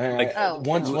again.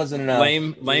 Once wasn't enough.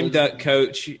 Lame duck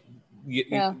coach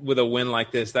with a win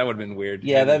like this. That would have been weird.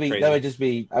 Yeah, that would just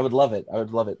be. I would love it.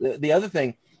 The other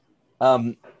thing,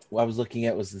 I was looking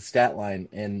at was the stat line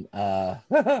and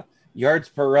yards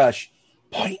per rush,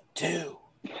 0.2.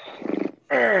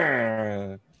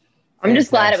 I'm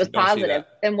just glad it was positive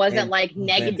and wasn't like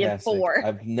 -4.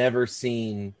 I've never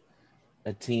seen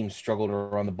a team struggle to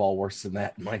run the ball worse than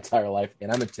that in my entire life,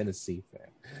 and I'm a Tennessee fan.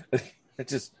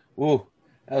 That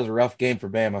was a rough game for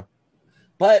Bama.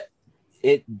 But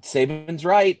Saban's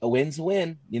right. A win's a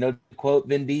win. You know, to quote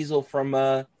Vin Diesel from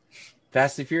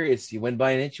Fast and Furious, you win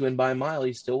by an inch, you win by a mile,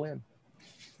 you still win.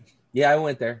 Yeah, I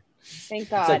went there. Thank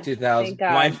God. It's like 2000. Thank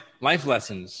God. Life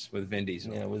lessons with Vin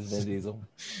Diesel. Yeah, with Vin Diesel.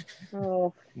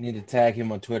 Oh. Need to tag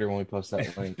him on Twitter when we post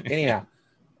that link. Anyhow,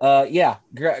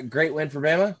 great win for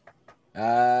Bama.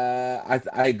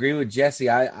 I agree with Jesse.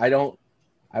 I don't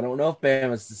know if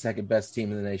Bama's the second best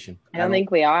team in the nation. I don't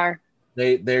think we are.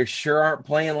 They sure aren't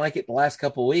playing like it the last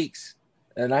couple of weeks.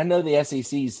 And I know the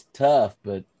SEC's tough,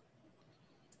 but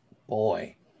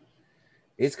boy,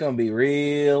 it's going to be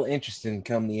real interesting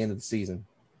come the end of the season.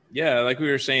 Yeah, like we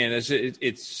were saying,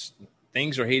 it's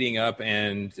things are heating up,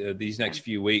 and these next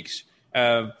few weeks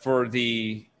for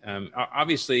the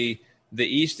obviously the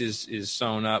East is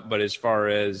sewn up, but as far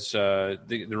as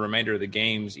the remainder of the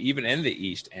games, even in the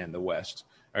East and the West,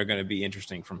 are going to be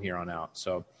interesting from here on out.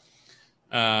 So,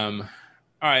 all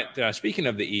right. Speaking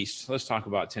of the East, let's talk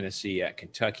about Tennessee at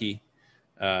Kentucky.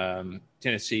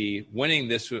 Tennessee winning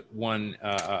this one,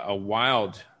 a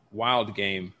wild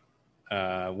game.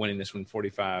 Winning this one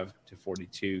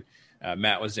 45-42.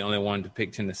 Matt was the only one to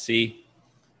pick Tennessee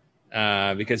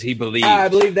because he believed. I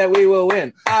believe that we will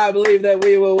win. I believe that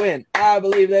we will win. I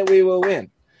believe that we will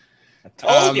win. I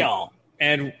told y'all.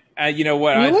 And you know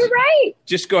what? You were right.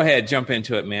 Just go ahead, jump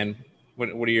into it, man. What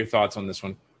are your thoughts on this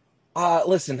one?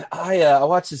 Listen, I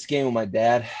watched this game with my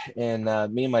dad, and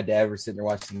me and my dad were sitting there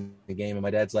watching the game, and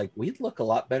my dad's like, "We look a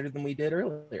lot better than we did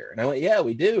earlier." And I went, "Yeah,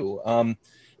 we do."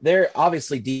 Their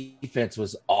obviously defense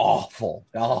was awful,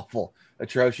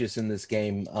 atrocious in this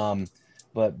game.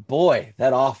 But boy,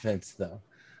 that offense though,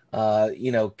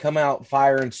 come out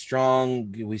firing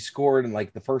strong. We scored in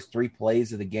like the first 3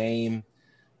 plays of the game.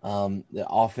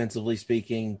 Offensively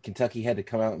speaking, Kentucky had to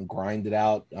come out and grind it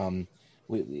out.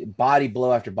 Body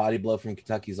blow after body blow from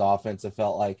Kentucky's offense. I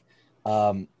felt like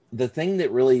the thing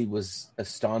that really was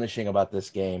astonishing about this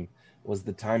game was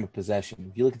the time of possession.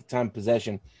 If you look at the time of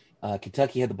possession,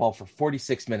 Kentucky had the ball for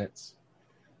 46 minutes.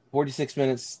 46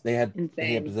 minutes they had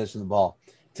possession of the ball.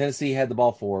 Tennessee had the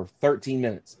ball for 13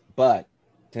 minutes, but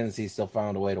Tennessee still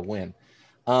found a way to win.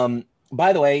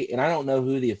 By the way, and I don't know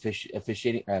who the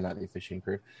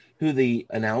who the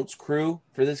announce crew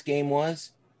for this game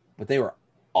was, but they were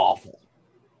awful.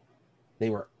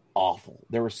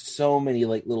 There were so many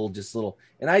little,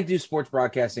 and I do sports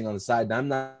broadcasting on the side, and I'm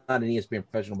not an ESPN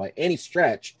professional by any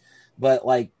stretch, but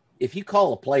if you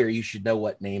call a player, you should know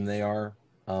what name they are.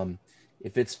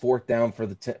 If it's fourth down for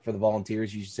the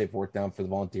Volunteers, you should say fourth down for the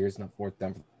Volunteers, not fourth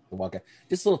down for the Wildcat.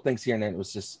 Just little things here and there.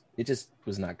 It just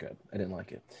was not good. I didn't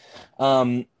like it.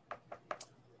 And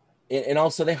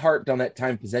also they harped on that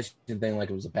time possession thing like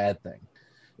it was a bad thing.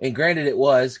 And granted it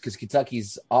was, because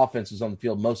Kentucky's offense was on the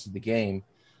field most of the game.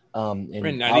 And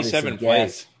 97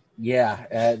 plays. Yeah,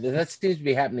 that seems to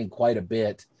be happening quite a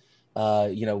bit.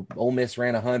 Ole Miss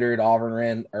ran 100,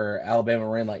 Alabama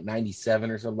ran like 97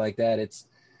 or something like that.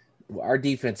 Our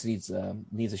defense needs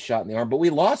a shot in the arm, but we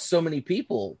lost so many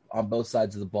people on both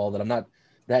sides of the ball that I'm not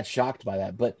that shocked by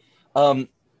that. But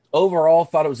overall,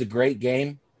 thought it was a great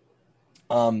game.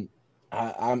 I'm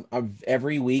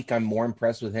every week I'm more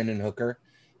impressed with Hendon Hooker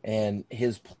and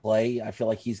his play. I feel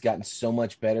like he's gotten so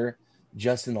much better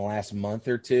just in the last month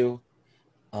or two.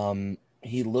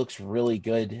 He looks really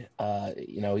good.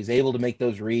 He's able to make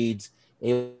those reads,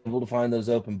 able to find those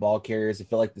open ball carriers. I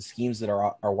feel like the schemes that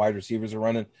our wide receivers are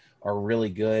running are really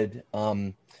good.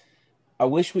 I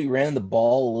wish we ran the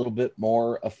ball a little bit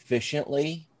more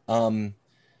efficiently.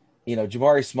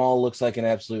 Jabari Small looks like an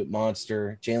absolute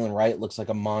monster. Jalen Wright looks like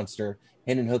a monster.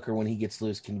 Hendon Hooker, when he gets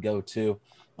loose, can go too.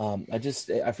 I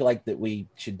feel like that we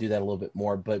should do that a little bit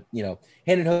more. But,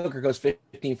 Hendon Hooker goes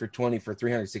 15 for 20 for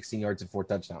 316 yards and 4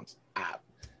 touchdowns.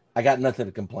 I got nothing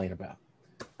to complain about.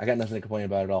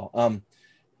 At all.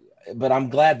 But I'm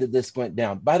glad that this went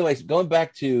down. By the way, going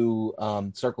back to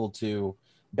circle to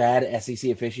bad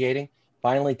SEC officiating,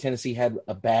 finally Tennessee had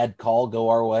a bad call go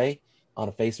our way on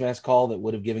a face mask call that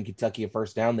would have given Kentucky a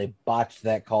first down. They botched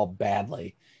that call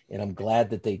badly, and I'm glad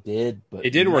that they did. But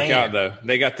it did work out though.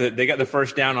 They got the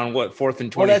first down on what, 4th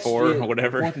and 24 or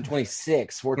whatever. 4th and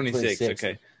 26. 4th and 26.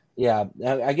 Okay. Yeah,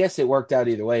 I guess it worked out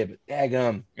either way. But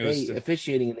daggum,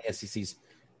 officiating in the SEC is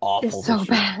awful. It's so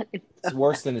bad. It's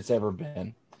worse than it's ever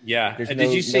been. Yeah.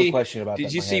 There's no question about that.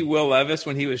 Did you see Will Levis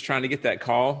when he was trying to get that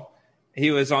call?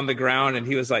 He was on the ground and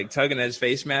he was like tugging at his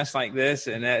face mask like this.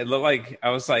 And it looked like,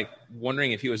 I was like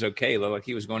wondering if he was okay. It looked like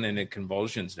he was going into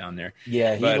convulsions down there.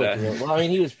 Yeah.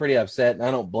 He was pretty upset, and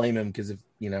I don't blame him because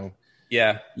you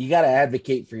got to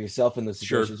advocate for yourself in those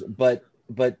situations. Sure.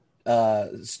 But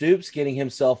Stoops getting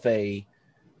himself a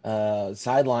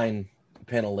sideline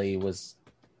penalty was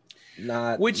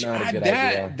not a good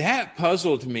idea. That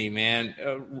puzzled me, man.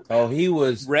 He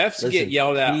was. Refs get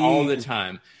yelled at all the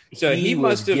time. So he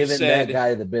must have said that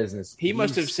guy the business. He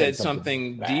must have said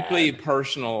something deeply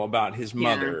personal about his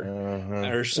mother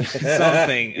or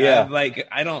something. Yeah.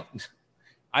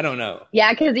 I don't know.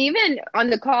 Yeah, because even on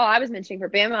the call I was mentioning for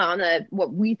Bama on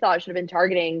what we thought should have been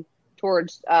targeting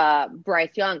towards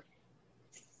Bryce Young,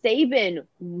 Saban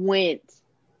went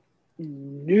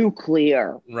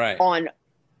nuclear on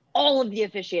all of the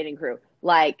officiating crew.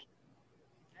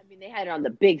 They had it on the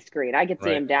big screen. I could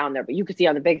see him down there, but you could see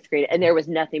on the big screen, and there was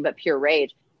nothing but pure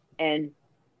rage, and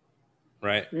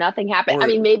nothing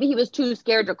happened. Maybe he was too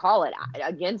scared to call it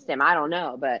against him. I don't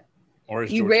know, but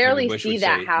you rarely see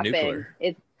that happen. Nuclear.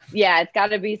 It's got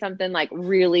to be something like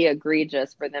really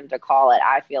egregious for them to call it.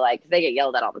 I feel like 'cause they get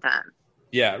yelled at all the time.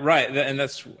 Yeah, right. And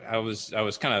that's I was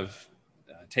kind of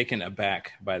taken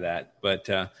aback by that, but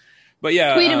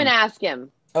yeah. Tweet him and ask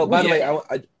him. Oh, by the way,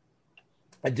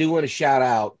 I do want to shout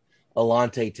out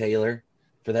Alontae Taylor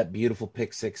for that beautiful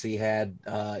pick six he had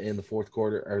in the fourth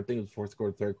quarter, or I think it was fourth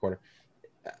quarter, third quarter.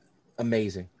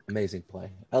 Amazing play.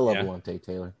 I love Alontae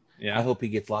Taylor. Yeah. I hope he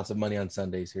gets lots of money on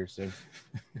Sundays here soon.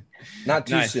 Not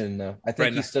too soon, though. I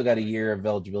think he's still got a year of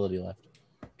eligibility left.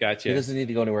 Gotcha. He doesn't need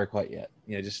to go anywhere quite yet.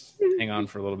 Yeah, just hang on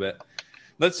for a little bit.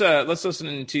 Let's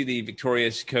listen to the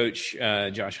victorious coach,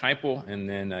 Josh Heupel, and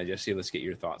then Jesse, let's get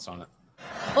your thoughts on it.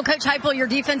 Well, Coach Heupel, your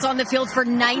defense on the field for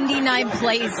 99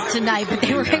 plays tonight, but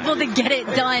they were able to get it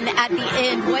done at the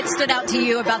end. What stood out to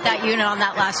you about that unit on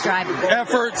that last drive?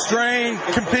 Effort, strain,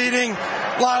 competing,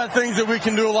 a lot of things that we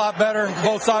can do a lot better on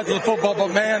both sides of the football. But,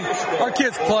 man, our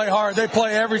kids play hard. They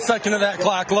play every second of that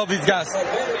clock. Love these guys.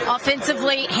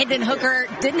 Offensively, Hendon Hooker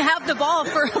didn't have the ball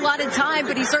for a lot of time,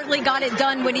 but he certainly got it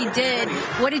done when he did.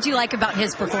 What did you like about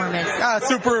his performance?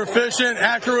 Super efficient,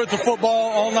 accurate with the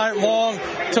football all night long,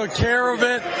 took care of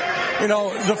it.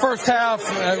 The first half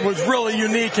was really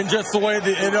unique in just the way that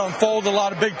it unfolded. A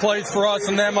lot of big plays for us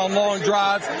and them on long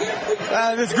drives.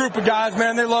 This group of guys,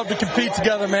 man, they love to compete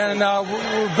together, man, and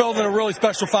we're building a really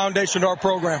special foundation to our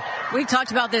program. We've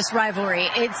talked about this rivalry.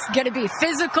 It's going to be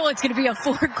physical. It's going to be a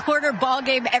four-quarter ball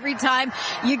game every time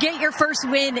you get your first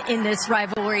win in this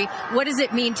rivalry. What does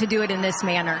it mean to do it in this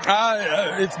manner?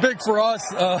 It's big for us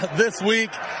this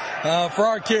week. For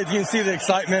our kids, you can see the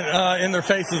excitement in their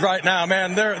faces right now,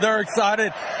 man. They're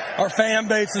excited. our fan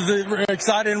base is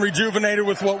excited and rejuvenated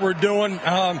with what we're doing.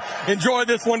 Enjoy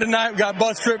this one tonight. We got a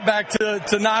bus trip back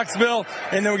to Knoxville,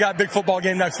 and then we got a big football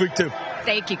game next week too.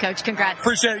 Thank you, Coach. Congrats.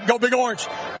 Appreciate it. Go Big Orange.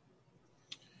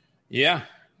 Yeah.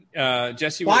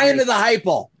 Jesse, fly into the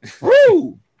hyple.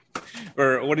 Woo!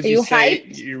 Or what did you say?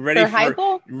 Hyped You're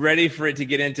ready for it to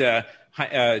get into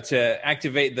to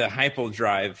activate the hyple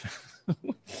drive.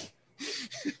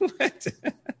 What?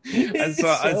 I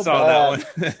saw that one.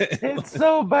 It's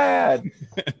so bad.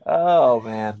 Oh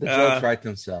man, the jokes write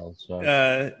themselves.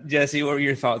 So. Jesse, what were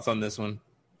your thoughts on this one?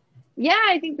 Yeah,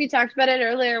 I think we talked about it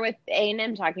earlier with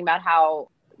A&M talking about how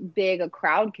big a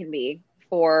crowd can be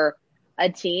for a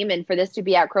team, and for this to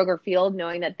be at Kroger Field,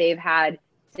 knowing that they've had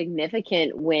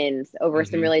significant wins over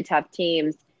some really tough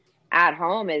teams at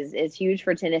home is huge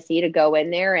for Tennessee to go in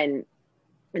there and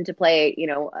to play,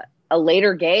 a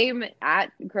later game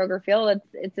at Kroger Field.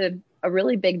 It's a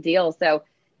really big deal. So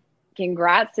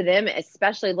congrats to them,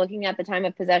 especially looking at the time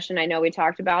of possession. I know we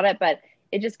talked about it, but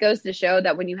it just goes to show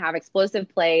that when you have explosive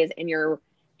plays and you're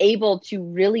able to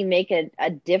really make a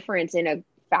difference in a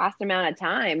fast amount of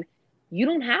time, you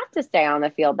don't have to stay on the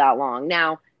field that long.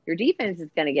 Now, your defense is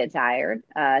going to get tired,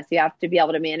 so you have to be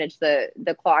able to manage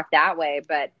the clock that way.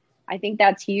 But I think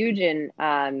that's huge, and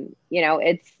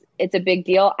it's a big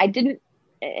deal. I didn't,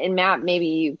 and Matt, maybe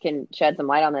you can shed some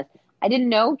light on this. I didn't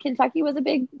know Kentucky was a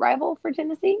big rival for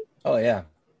Tennessee. Oh yeah,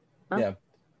 yeah.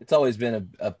 It's always been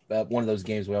a one of those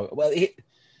games where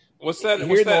what's that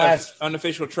last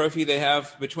unofficial trophy they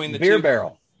have between the beer two?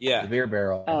 Barrel? Yeah, the beer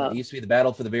barrel. It used to be the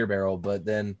battle for the beer barrel, but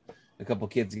then a couple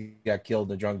of kids got killed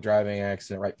in a drunk driving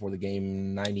accident right before the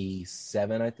game,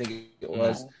 97, I think it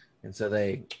was. And so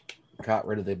they got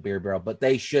rid of the beer barrel, but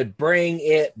they should bring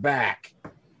it back. I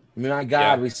mean, my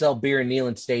God, we sell beer in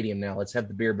Neyland Stadium now. Let's have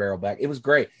the beer barrel back. It was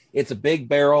great. It's a big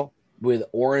barrel with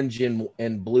orange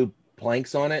and blue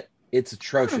planks on it. It's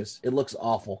atrocious. It looks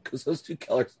awful because those two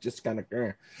colors just kind of.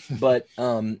 But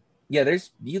yeah,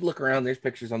 you look around. There's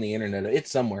pictures on the internet.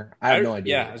 It's somewhere. I have no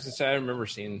idea. Yeah, I was gonna say I remember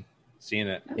seeing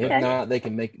it. Okay. If not, they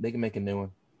can make a new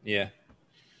one. Yeah.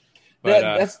 But,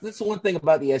 that's the one thing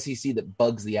about the SEC that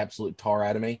bugs the absolute tar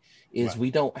out of me is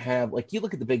we don't have, like, you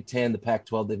look at the Big Ten, the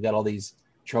Pac-12, they've got all these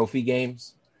trophy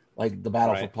games, like the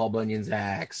Battle for Paul Bunyan's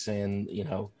axe, and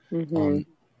the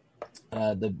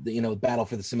Battle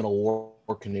for the Seminole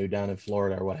War Canoe down in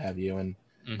Florida or what have you, and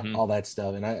all that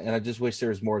stuff. And I just wish there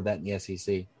was more of that in the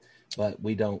SEC, but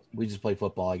we don't. We just play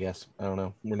football, I guess. I don't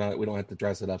know. We don't have to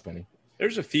dress it up any.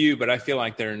 There's a few, but I feel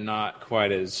like they're not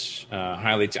quite as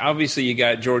highly. Obviously, you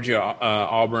got Georgia,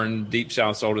 Auburn, Deep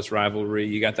South's oldest rivalry.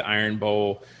 You got the Iron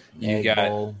Bowl. You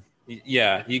got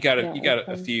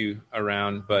a few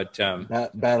around, but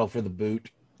Battle for the Boot.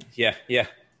 Yeah. This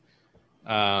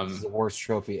is the worst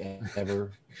trophy ever.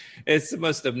 It's the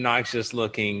most obnoxious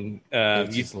looking.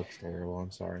 It just looks terrible. I'm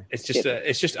sorry. It's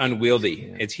just unwieldy.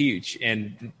 Yeah. It's huge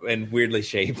and weirdly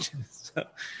shaped. So,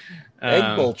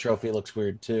 Egg Bowl trophy looks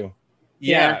weird too.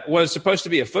 Yeah, well, it's supposed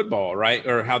to be a football, right?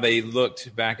 Or how they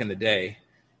looked back in the day,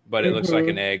 but it looks like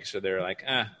an egg, so they're like,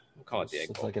 we'll call it the egg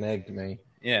bowl. Looks like an egg to me.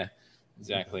 Yeah,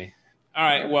 exactly. All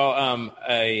right, well,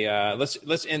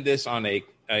 let's end this on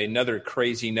another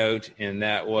crazy note, and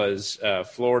that was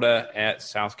Florida at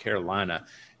South Carolina.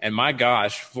 And my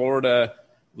gosh, Florida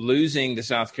losing to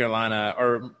South Carolina,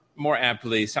 or more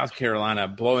aptly, South Carolina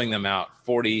blowing them out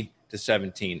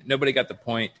 40-17. Nobody got the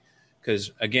point.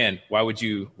 Because again, why would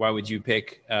you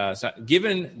pick?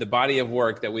 Given the body of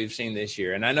work that we've seen this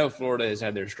year, and I know Florida has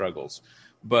had their struggles,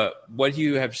 but what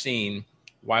you have seen,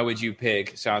 why would you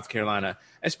pick South Carolina?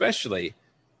 Especially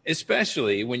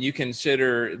when you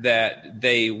consider that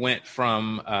they went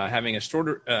from having a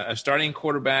starting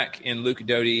quarterback in Luke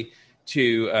Doty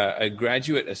to a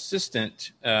graduate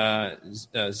assistant,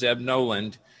 Zeb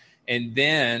Noland, and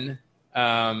then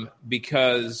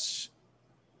because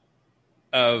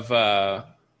of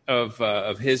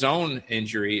his own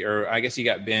injury, or I guess he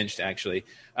got benched actually.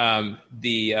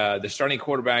 The starting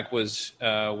quarterback was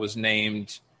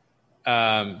named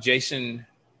Jason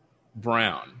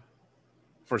Brown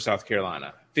for South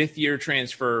Carolina, 5th-year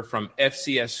transfer from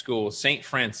FCS school St.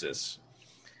 Francis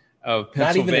of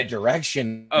Pennsylvania. Not even a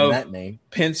direction in that name.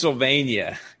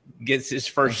 Pennsylvania gets his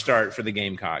first start for the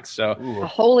Gamecocks. So a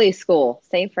holy school,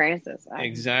 St. Francis.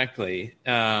 Exactly.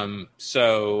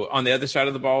 So on the other side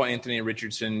of the ball, Anthony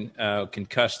Richardson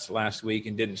concussed last week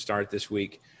and didn't start this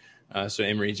week. So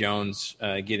Emory Jones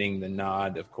getting the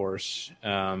nod, of course.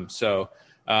 But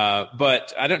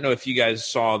I don't know if you guys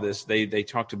saw this. They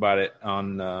talked about it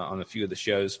on a few of the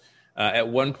shows. At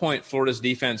one point, Florida's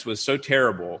defense was so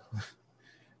terrible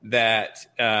that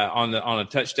on a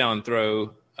touchdown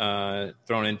throw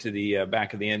thrown into the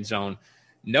back of the end zone.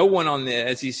 No one on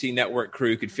the SEC network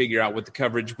crew could figure out what the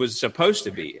coverage was supposed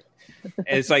to be. And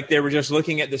it's like they were just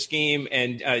looking at the scheme,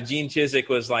 and Gene Chizik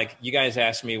was like, you guys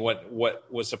asked me what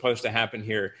was supposed to happen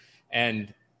here,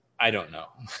 and I don't know.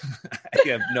 I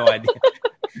have no idea.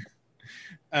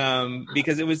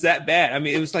 Because it was that bad. I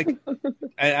mean, it was like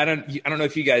I don't know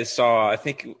if you guys saw. I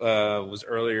think it was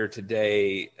earlier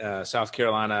today. South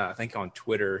Carolina, I think on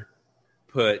Twitter,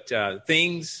 put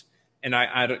things, and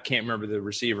I can't remember the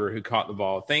receiver who caught the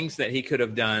ball. Things that he could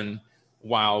have done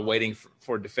while waiting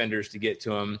for defenders to get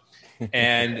to him.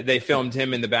 And they filmed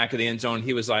him in the back of the end zone.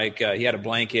 He was like, he had a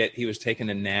blanket. He was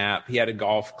taking a nap. He had a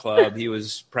golf club. He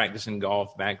was practicing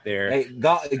golf back there. Hey,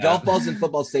 golf balls in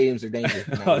football stadiums are dangerous.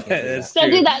 No, Don't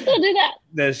do that. Don't do that.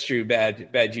 That's true.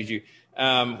 Bad juju.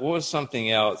 What was something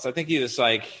else? I think he was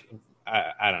like,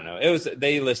 I don't know.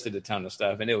 They listed a ton of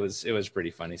stuff, and it was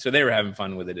pretty funny. So they were having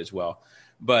fun with it as well.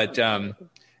 But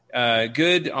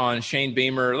good on Shane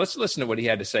Beamer. Let's listen to what he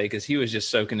had to say, because he was just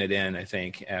soaking it in, I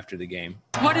think, after the game.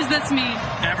 What does this mean?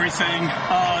 Everything.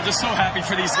 Just so happy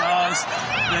for these guys.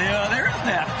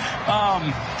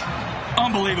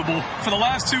 Unbelievable. For the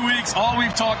last 2 weeks, all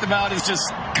we've talked about is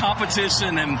just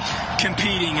competition and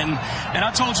competing. And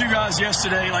I told you guys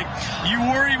yesterday, like, you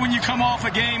worry when you come off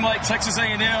a game like Texas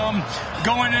A&M,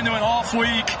 going into an off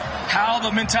week, how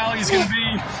the mentality is going to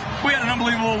be. We had an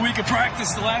unbelievable week of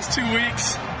practice the last 2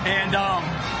 weeks, and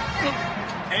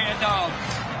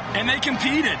they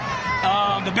competed.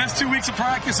 The best 2 weeks of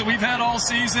practice that we've had all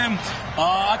season.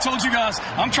 I told you guys,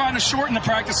 I'm trying to shorten the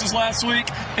practices last week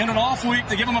in an off week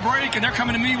to give them a break, and they're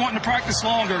coming to me wanting to practice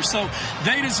longer. So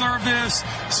they deserve this.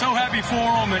 So happy for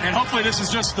them, and hopefully this is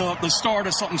just the start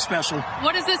of something special.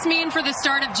 What does this mean for the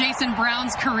start of Jason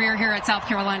Brown's career here at South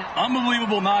Carolina?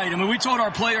 Unbelievable night. I mean, we told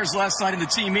our players last night in the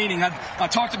team meeting. I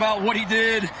talked about what he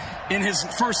did in his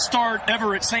first start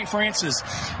ever at St. Francis.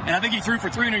 And I think he threw for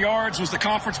 300 yards, was the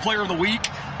conference player of the week.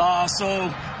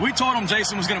 So we told him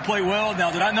Jason was going to play well.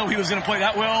 Now, did I know he was going to play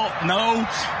that well? No.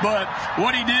 But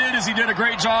what he did is we did a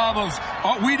great job of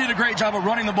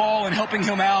running the ball and helping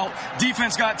him out.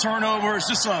 Defense got turnovers.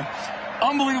 Just a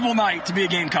unbelievable night to be a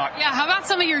Gamecock. Yeah, how about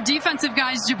some of your defensive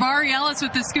guys? Jabari Ellis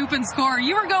with the scoop and score.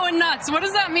 You were going nuts. What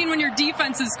does that mean when your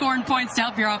defense is scoring points to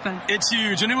help your offense? It's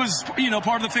huge, and it was,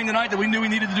 part of the thing tonight that we knew we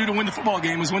needed to do to win the football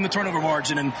game was win the turnover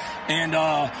margin, and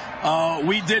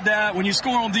we did that. When you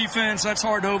score on defense, that's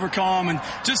hard to overcome, and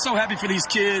just so happy for these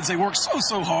kids. They work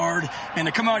so hard, and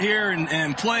to come out here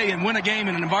and play and win a game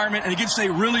in an environment and against a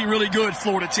really, really good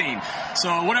Florida team.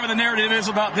 So whatever the narrative is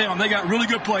about them, they got really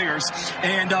good players,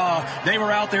 and they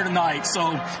were out there tonight.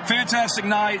 So fantastic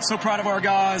night. So proud of our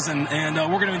guys, and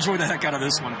we're going to enjoy the heck out of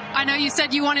this one. I know you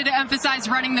said you wanted to emphasize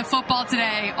running the football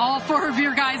today. All four of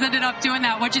your guys ended up doing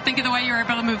that. What'd you think of the way you were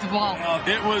able to move the ball?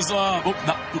 It was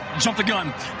jump the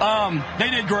gun. They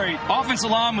did great. Offensive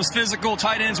line was physical.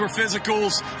 Tight ends were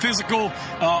physical.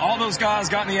 All those guys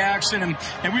got in the action,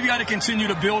 and we've got to continue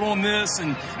to build on this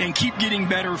and keep getting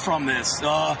better from this.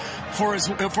 For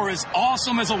as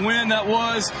awesome as a win that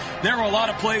was, there were a lot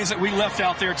of plays that we left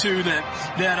out there too that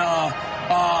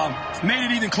made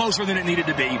it even closer than it needed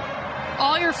to be.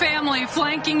 All your family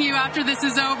flanking you after this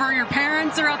is over. Your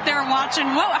parents are up there watching.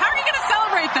 How are you going to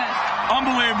celebrate this?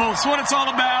 Unbelievable. It's what it's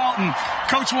all about. And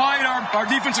Coach White, our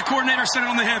defensive coordinator, said it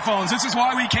on the headphones. This is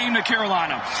why we came to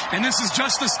Carolina. And this is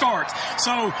just the start.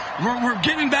 So we're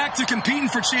getting back to competing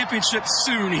for championships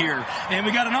soon here. And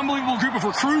we got an unbelievable group of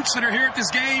recruits that are here at this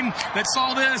game that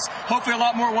saw this. Hopefully a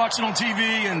lot more watching on TV,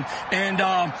 and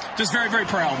just very, very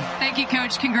proud. Thank you,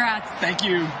 Coach. Congrats. Thank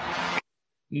you.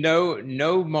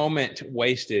 No moment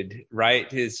wasted, right?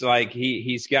 It's like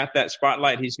he's got that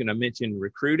spotlight. He's going to mention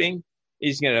recruiting.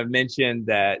 He's going to mention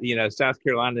that, South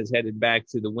Carolina is headed back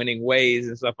to the winning ways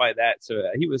and stuff like that. So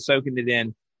he was soaking it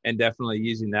in and definitely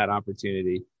using that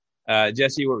opportunity.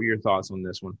 Jesse, what were your thoughts on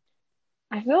this one?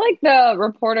 I feel like the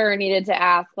reporter needed to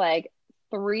ask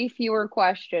 3 fewer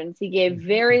questions. He gave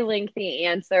very lengthy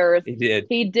answers. He did.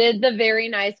 He did the very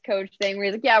nice coach thing where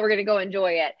he's like, yeah, we're going to go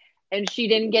enjoy it. And she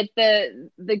didn't get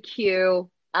the cue.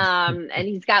 And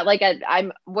he's got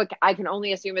what I can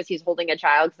only assume is he's holding a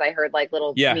child, because I heard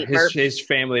little his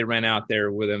family ran out there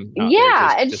with him. And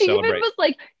she even was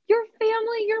like, your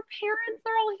family, your parents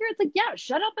are all here. It's like, yeah,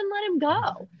 shut up and let him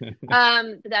go.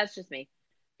 But that's just me.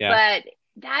 Yeah.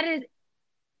 But that is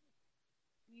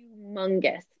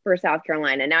humongous for South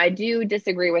Carolina. Now, I do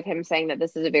disagree with him saying that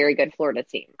this is a very good Florida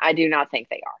team. I do not think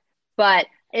they are. But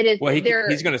it is. Well,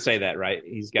 he's going to say that, right?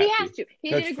 He has to. He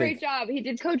did a great job. He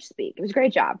did coach speak. It was a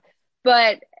great job.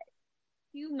 But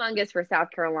humongous for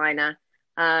South Carolina.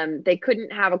 They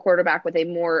couldn't have a quarterback with a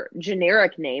more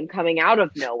generic name coming out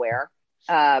of nowhere,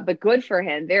 but good for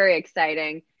him. Very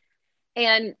exciting.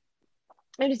 And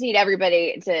I just need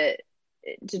everybody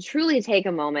to truly take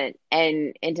a moment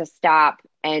and to stop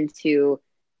and to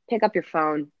pick up your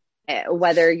phone,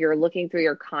 whether you're looking through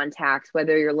your contacts,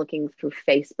 whether you're looking through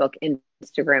Facebook,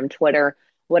 Instagram, Twitter,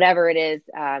 whatever it is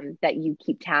that you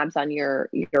keep tabs on your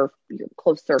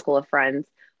close circle of friends,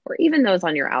 or even those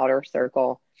on your outer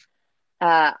circle.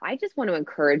 I just want to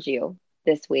encourage you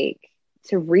this week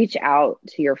to reach out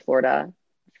to your Florida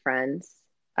friends,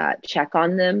 check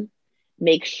on them,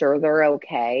 make sure they're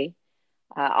okay,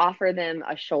 offer them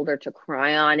a shoulder to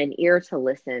cry on, an ear to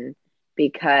listen,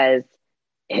 because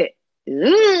it's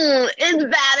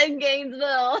bad in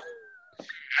Gainesville.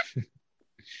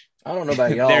 I don't know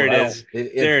about y'all. There it is.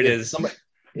 There it is.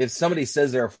 If somebody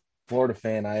says they're a Florida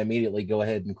fan, I immediately go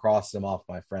ahead and cross them off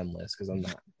my friend list because I'm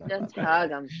not. Just hug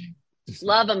them.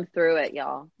 Love them through it,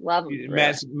 y'all. Love them.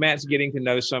 Matt's getting to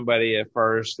know somebody at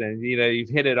first, and you've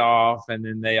hit it off, and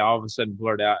then they all of a sudden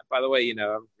blurt out, "By the way, I'm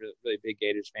a really big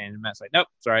Gators fan." And Matt's like, "Nope,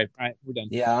 sorry, all right, we're done."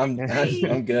 Yeah, I'm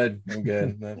good. I'm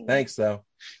good. Thanks, though.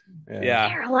 Yeah.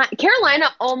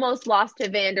 Carolina almost lost to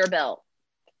Vanderbilt.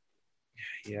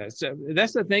 Yeah, so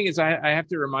that's the thing is I have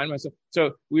to remind myself.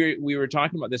 So we were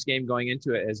talking about this game going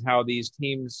into it as how these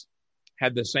teams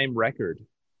had the same record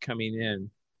coming in,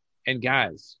 and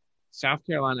guys, South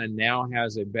Carolina now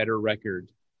has a better record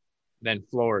than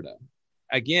Florida.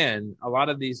 Again, a lot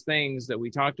of these things that we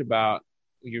talked about,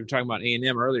 you were talking about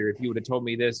A&M earlier. If you would have told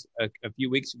me this a few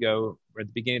weeks ago or at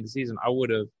the beginning of the season, I would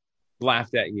have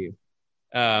laughed at you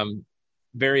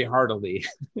very heartily.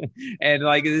 And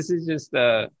this is just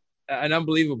an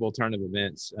unbelievable turn of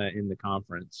events in the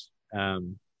conference.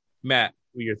 Matt,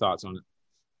 what are your thoughts on it?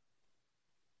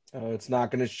 Oh, it's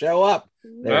not going to show up.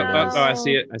 Oh, I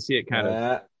see it. I see it kind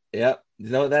of. Yep. You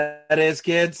know what that is,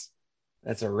 kids?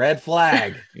 That's a red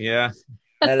flag. Yeah.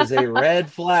 That is a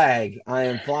red flag. I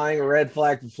am flying a red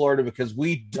flag for Florida because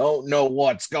we don't know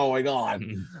what's going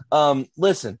on.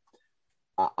 Listen,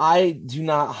 I do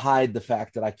not hide the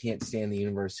fact that I can't stand the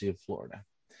University of Florida.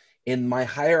 In my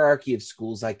hierarchy of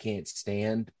schools I can't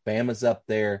stand, Bama's up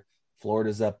there,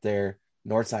 Florida's up there,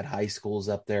 Northside High School's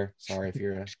up there. Sorry if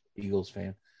you're an Eagles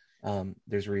fan.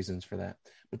 There's reasons for that.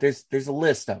 But there's a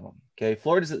list of them. Okay,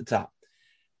 Florida's at the top.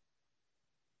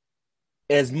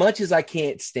 As much as I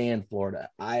can't stand Florida,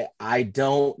 I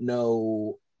don't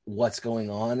know what's going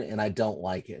on, and I don't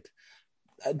like it.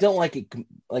 I don't like it.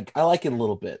 I like it a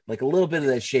little bit. A little bit of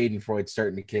that Schadenfreude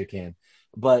starting to kick in.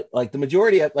 But the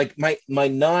majority of my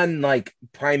non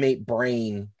primate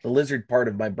brain, the lizard part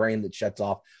of my brain that shuts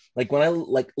off. When I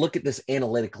look at this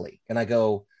analytically and I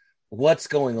go, what's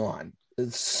going on?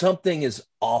 Something is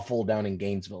awful down in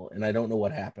Gainesville, and I don't know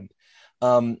what happened.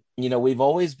 We've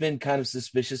always been kind of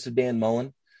suspicious of Dan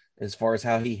Mullen as far as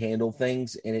how he handled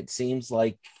things, and it seems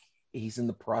like he's in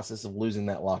the process of losing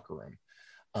that locker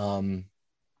room.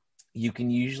 You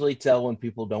can usually tell when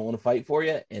people don't want to fight for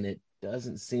you, and it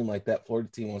doesn't seem like that Florida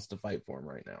team wants to fight for him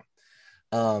right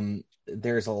now.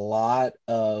 There's a lot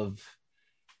of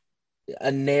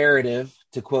a narrative,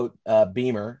 to quote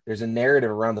Beamer, there's a narrative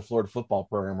around the Florida football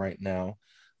program right now.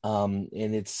 And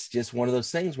it's just one of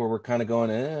those things where we're kind of going,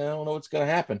 I don't know what's going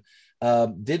to happen.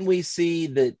 Didn't we see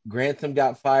that Grantham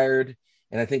got fired?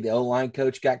 And I think the O-line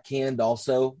coach got canned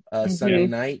also Sunday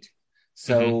night.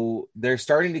 So they're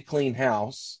starting to clean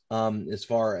house as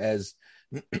far as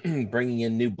bringing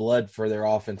in new blood for their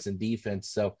offense and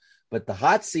defense. But the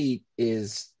hot seat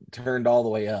is turned all the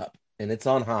way up, and it's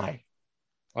on high.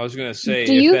 I was going to say,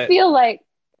 do you feel like?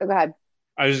 Oh, go ahead.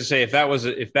 I was going to say, if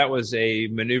that was a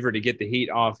maneuver to get the heat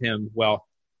off him, well,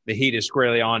 the heat is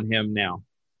squarely on him now.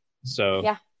 So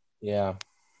yeah.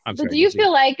 But do you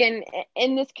feel like,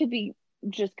 and this could be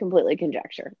just completely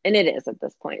conjecture, and it is at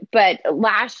this point, but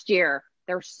last year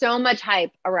there was so much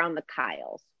hype around the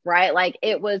Kyles, right?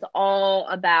 It was all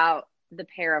about the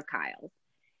pair of Kyles.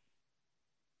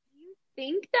 Do you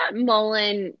think that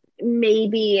Mullen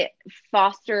maybe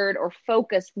fostered or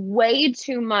focused way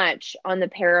too much on the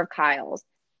pair of Kyles,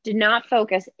 did not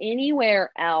focus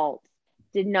anywhere else,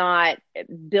 did not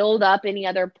build up any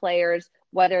other players,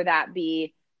 whether that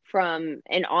be from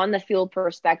an on the field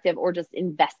perspective or just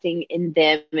investing in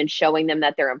them and showing them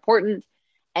that they're important?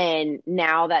 And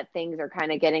now that things are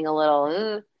kind of getting a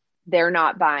little, they're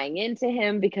not buying into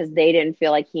him because they didn't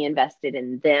feel like he invested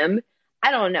in them. I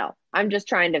don't know. I'm just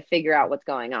trying to figure out what's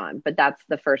going on, but that's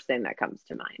the first thing that comes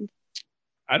to mind.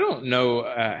 I don't know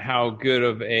how good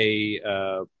of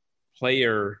a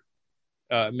player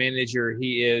manager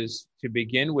he is to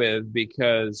begin with,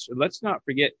 because let's not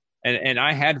forget, and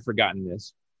I had forgotten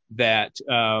this, that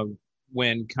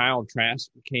when Kyle Trask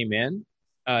came in,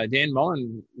 Dan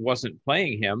Mullen wasn't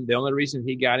playing him. The only reason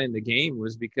he got in the game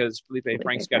was because Felipe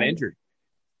Franks got injured.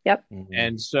 Yep.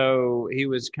 And so he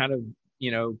was kind of,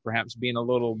 perhaps being a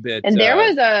little bit and there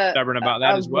was stubborn about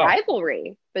that as well.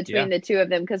 Rivalry between the two of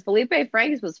them because Felipe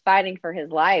Franks was fighting for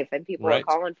his life and people were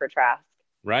calling for Trask.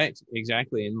 Right,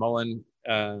 exactly. And Mullen,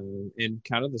 in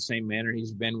kind of the same manner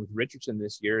he's been with Richardson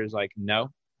this year, is like,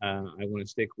 no, I want to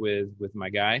stick with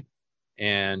my guy.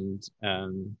 And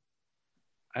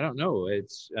I don't know.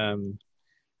 It's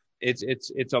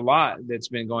a lot that's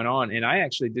been going on, and I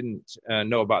actually didn't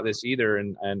know about this either.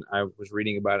 And I was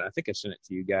reading about it. I think I sent it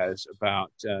to you guys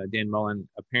about Dan Mullen.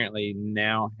 Apparently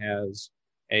now has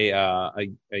a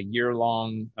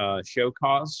year-long show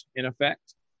cause in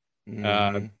effect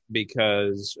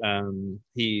because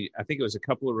I think it was a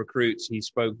couple of recruits he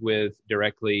spoke with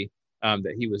directly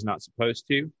that he was not supposed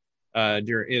to.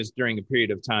 During a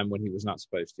period of time when he was not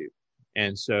supposed to.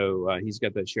 And so he's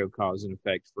got that show cause in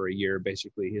effect for a year.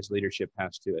 Basically, his leadership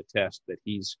has to attest that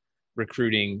he's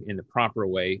recruiting in the proper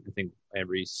way, I think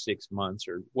every 6 months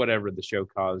or whatever the show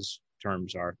cause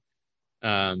terms are.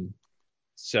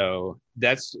 So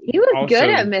that's he was good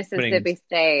at Mississippi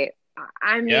State.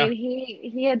 I mean,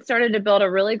 he had started to build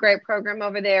a really great program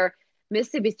over there.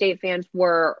 Mississippi State fans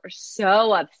were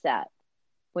so upset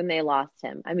when they lost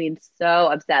him. I mean, so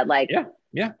upset.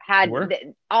 Had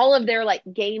all of their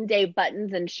game day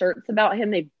buttons and shirts about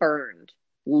him, they burned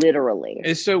literally.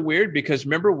 It's so weird because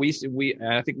remember we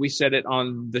I think we said it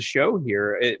on the show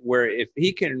here where if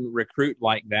he can recruit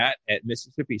like that at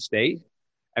Mississippi State,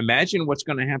 imagine what's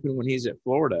going to happen when he's at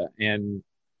Florida. And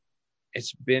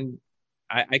it's been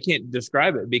I can't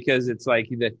describe it because it's like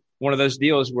one of those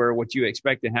deals where what you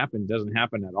expect to happen doesn't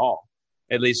happen at all,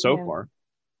 at least so far.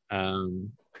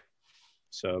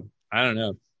 So I don't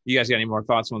know. You guys got any more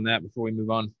thoughts on that before we move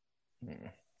on?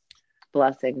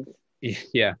 Blessings.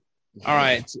 Yeah. All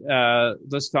right.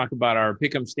 Let's talk about our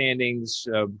pick'em standings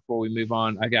before we move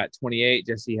on. I got 28.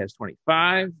 Jesse has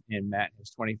 25, and Matt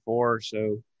has 24.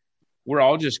 So we're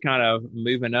all just kind of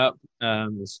moving up.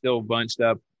 It's still bunched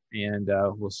up, and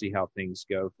we'll see how things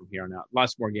go from here on out.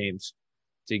 Lots more games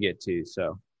to get to.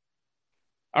 So,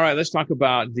 all right. Let's talk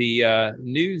about the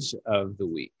news of the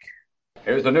week.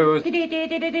 Here's the news.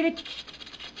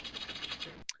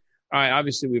 All right.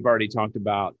 Obviously, we've already talked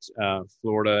about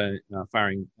Florida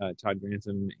firing Todd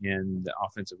Grantham and the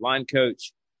offensive line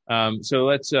coach. So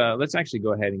let's actually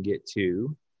go ahead and get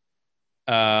to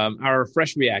our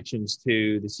fresh reactions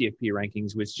to the CFP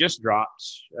rankings, which just dropped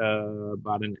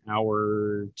about an hour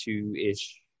or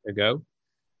two-ish ago.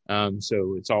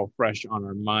 So it's all fresh on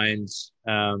our minds.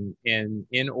 And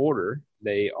in order,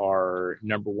 they are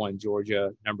number 1,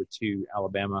 Georgia, number 2,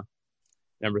 Alabama,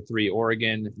 number 3,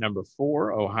 Oregon, number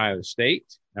 4, Ohio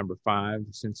State, number 5,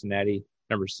 Cincinnati,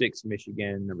 number 6,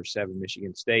 Michigan, number 7,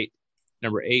 Michigan State,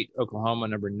 number 8, Oklahoma,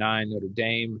 number 9, Notre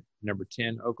Dame, number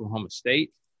 10, Oklahoma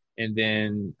State. And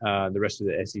then the rest of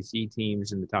the SEC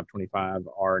teams in the top 25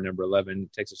 are number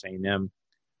 11, Texas A&M,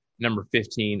 number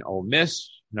 15, Ole Miss,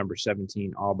 number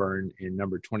 17, Auburn, and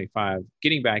number 25,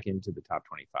 getting back into the top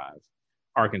 25,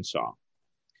 Arkansas.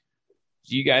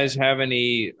 Do you guys have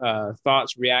any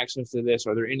thoughts, reactions to this?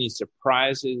 Are there any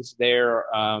surprises there?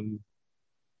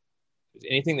 Is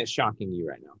anything that's shocking you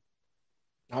right now?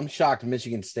 I'm shocked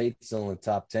Michigan State's still in the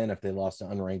top 10 if they lost to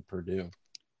unranked Purdue.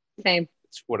 Same.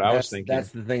 That's what I was thinking. That's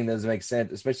the thing that doesn't make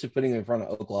sense, especially putting them in front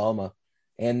of Oklahoma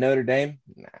and Notre Dame.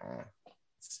 Nah,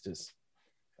 it's just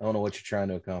I don't know what you're trying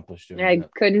to accomplish.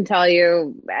 Couldn't tell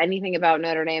you anything about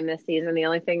Notre Dame this season. The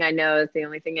only thing I know is the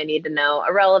only thing I need to know.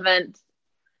 Irrelevant.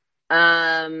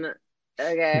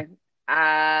 Okay.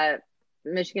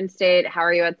 Michigan State, how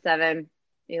are you at 7?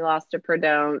 You lost to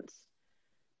Purdue.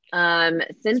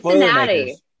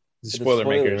 Cincinnati. Spoiler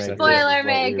makers.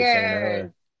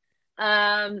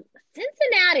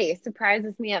 Cincinnati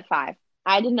surprises me at 5.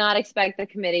 I did not expect the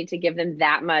committee to give them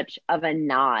that much of a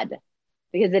nod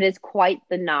because it is quite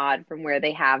the nod from where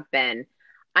they have been.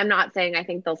 I'm not saying I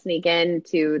think they'll sneak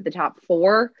into the top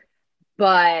 4,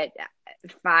 but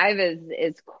 5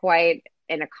 is quite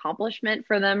an accomplishment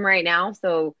for them right now.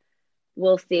 So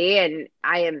we'll see. And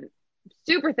I am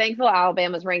super thankful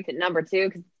Alabama's ranked at number 2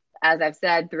 because, as I've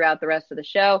said throughout the rest of the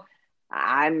show,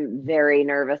 I'm very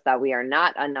nervous that we are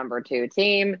not a number 2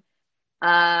 team.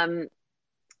 Yeah,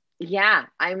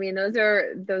 I mean, those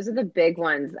are the big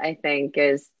ones, I think,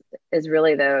 is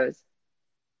really those.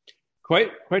 Quite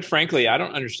frankly, I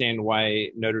don't understand why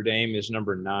Notre Dame is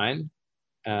number 9.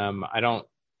 I don't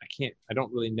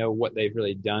really know what they've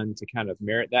really done to kind of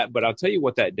merit that, but I'll tell you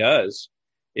what that does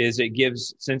is it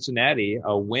gives Cincinnati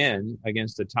a win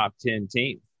against a top 10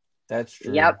 team. That's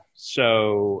true. Yep.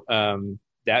 So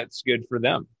that's good for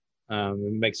them.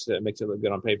 It makes it look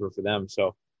good on paper for them.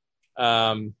 So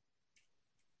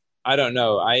I don't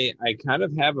know. I kind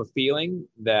of have a feeling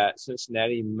that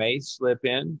Cincinnati may slip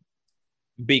in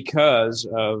because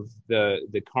of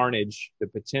the carnage, the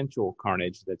potential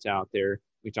carnage that's out there.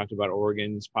 We talked about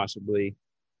Oregon's possibly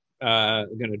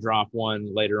going to drop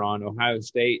one later on. Ohio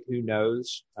State, who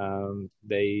knows?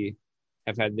 They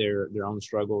have had their own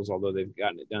struggles, although they've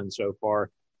gotten it done so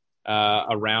far.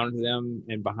 Around them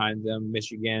and behind them,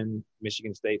 Michigan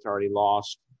State's already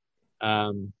lost.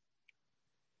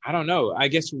 I don't know. I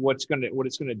guess what it's going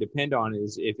to depend on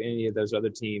is if any of those other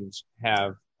teams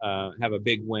have a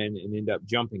big win and end up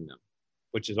jumping them,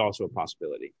 which is also a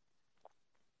possibility.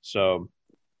 So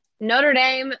Notre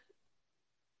Dame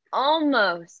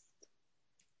almost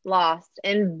lost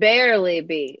and barely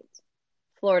beat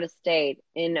Florida State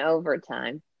in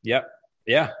overtime. Yep.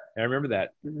 Yeah, I remember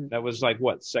that. That was like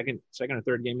what, second or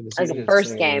third game of the That was season? the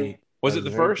first game. Was it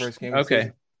the first game?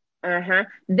 Okay.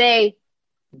 They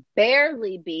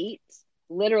barely beat,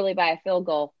 literally by a field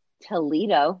goal,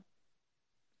 Toledo.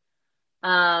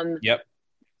 Yep.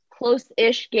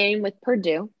 Close-ish game with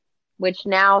Purdue, which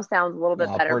now sounds a little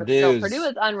bit better. But still, Purdue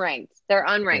is unranked. They're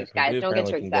unranked, guys. Don't get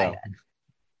too excited.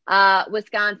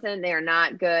 Wisconsin, they are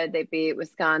not good. They beat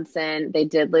Wisconsin. They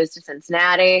did lose to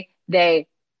Cincinnati. They,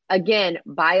 again,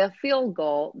 by a field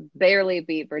goal, barely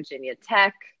beat Virginia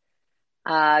Tech,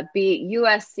 beat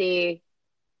USC,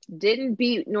 didn't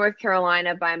beat North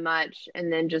Carolina by much,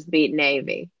 and then just beat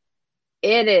Navy.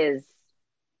 It is,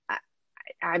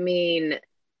 I mean,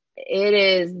 it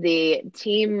is the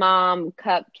Team Mom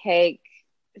cupcake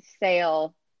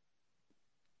sale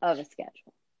of a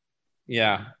schedule.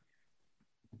 Yeah.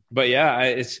 But yeah,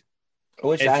 and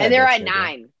they're at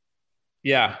 9.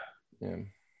 Yeah.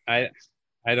 I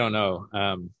don't know.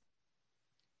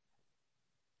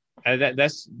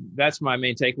 That's my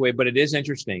main takeaway. But it is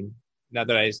interesting now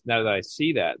that I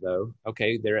see that though.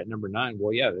 Okay, they're at number 9.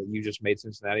 Well, yeah, you just made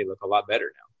Cincinnati look a lot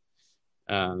better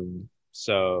now.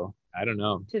 So I don't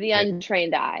know. To the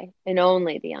untrained eye, and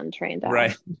only the untrained eye.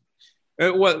 Right.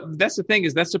 Well, that's the thing,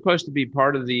 is that's supposed to be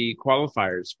part of the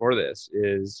qualifiers for this,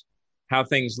 is how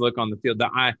things look on the field. The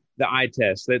eye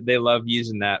test. They love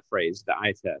using that phrase, the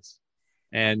eye test.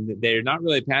 And they're not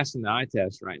really passing the eye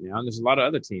test right now. And there's a lot of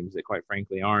other teams that, quite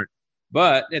frankly, aren't.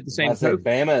 But at the same token,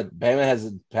 Bama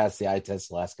hasn't passed the eye test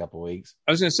the last couple of weeks.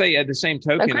 I was going to say, at the same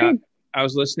token, I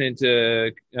was listening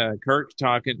to Kirk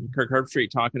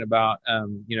Herbstreit talking about,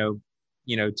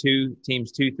 2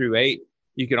 teams 2 through 8.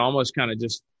 You could almost kind of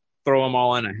just throw them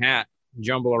all in a hat,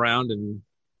 jumble around, and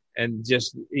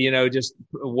just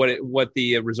what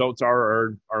the results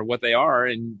are or what they are,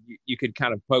 and you could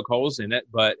kind of poke holes in it.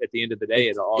 But at the end of the day,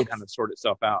 it'll all kind of sort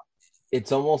itself out.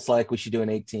 It's almost like we should do an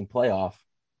 18 playoff.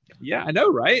 Yeah, I know,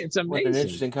 right? It's amazing. What an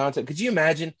interesting concept. Could you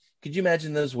imagine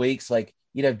those weeks? Like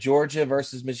you'd have Georgia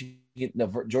versus Michigan,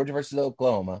 Georgia versus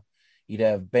Oklahoma. You'd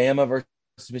have Bama versus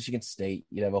Michigan State.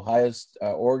 You'd have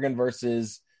Oregon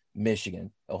versus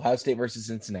Michigan, Ohio State versus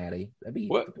Cincinnati. That'd be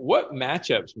what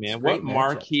matchups, man? What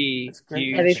marquee,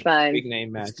 huge, big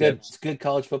name matchups? It's good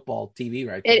college football TV,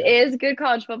 right there. It is good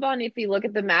college football, and if you look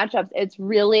at the matchups, it's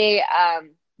really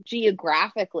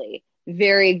geographically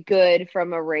very good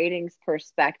from a ratings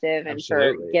perspective, and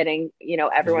for getting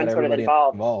everyone sort of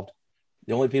involved.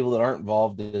 The only people that aren't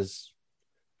involved is,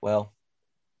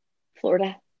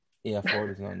 Florida. Yeah,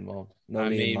 Florida's not involved. No,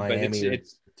 Miami or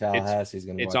Tallahassee's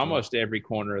going to. It's almost every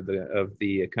corner of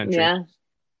the country. Yeah.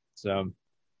 So,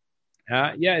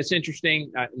 it's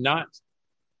interesting.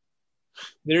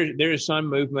 There's some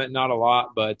movement, not a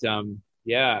lot, but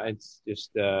it's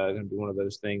just going to be one of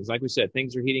those things. Like we said,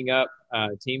 things are heating up.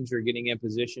 Teams are getting in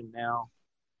position now,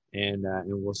 and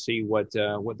we'll see what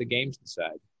the games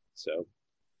decide. So,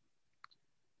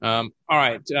 all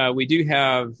right, we do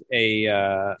have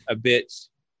a bit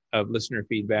of listener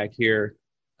feedback here,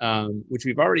 which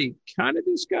we've already kind of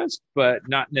discussed, but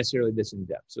not necessarily this in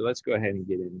depth. So let's go ahead and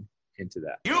get into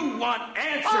that. You want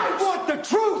answers. I want the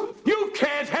truth. You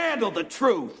can't handle the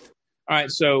truth. All right,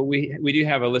 so we do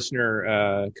have a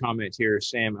listener comment here.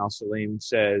 Sam Al-Salim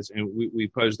says, and we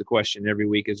pose the question every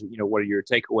week is, what are your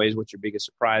takeaways? What's your biggest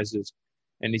surprises?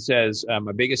 And he says,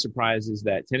 my biggest surprise is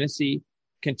that Tennessee,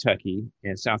 Kentucky,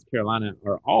 and South Carolina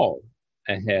are all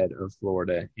ahead of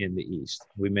Florida in the East.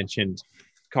 We mentioned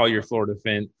call your Florida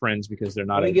friends because they're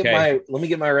not okay. Let me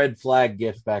get my red flag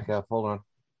gift back up. Hold on.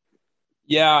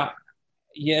 Yeah,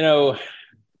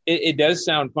 it does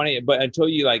sound funny, but until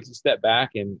you step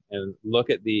back and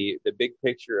look at the big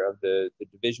picture of the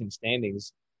division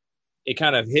standings, it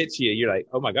kind of hits you. You're like,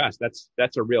 oh my gosh,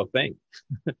 that's a real thing.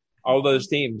 All those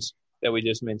teams that we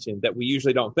just mentioned that we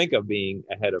usually don't think of being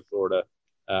ahead of Florida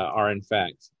are in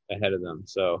fact ahead of them.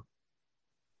 So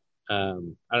I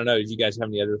don't know. Do you guys have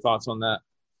any other thoughts on that?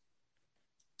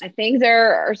 Things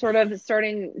are sort of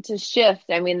starting to shift.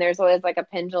 I mean, there's always like a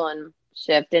pendulum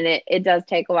shift, and it does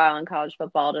take a while in college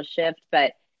football to shift.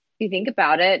 But if you think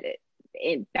about it,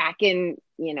 back in,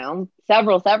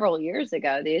 several years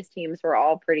ago, these teams were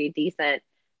all pretty decent,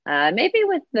 maybe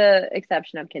with the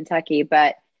exception of Kentucky.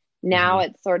 But now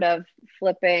it's sort of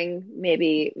flipping,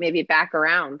 maybe back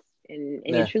around, and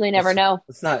you truly never know.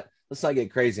 Let's not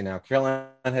get crazy now. Carolina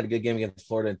had a good game against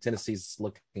Florida, and Tennessee's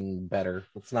looking better.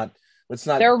 Let's not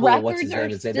their pull records what's his name are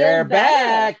and say still they're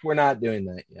better. back. We're not doing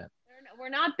that yet. We're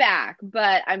not back,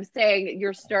 but I'm saying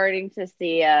you're starting to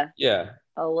see a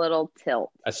little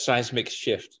tilt, a seismic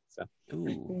shift. So.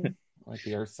 Ooh, like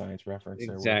the earth science reference.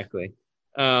 Exactly.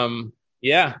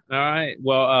 Yeah. All right.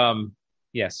 Well,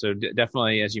 yeah. So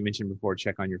definitely, as you mentioned before,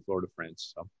 check on your Florida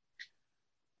friends. So,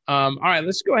 all right,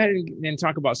 let's go ahead and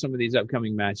talk about some of these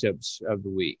upcoming matchups of the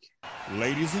week.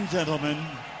 Ladies and gentlemen,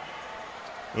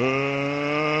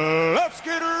 let's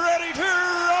get ready to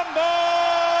rumble!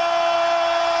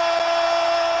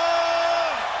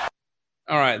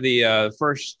 All right, the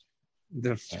first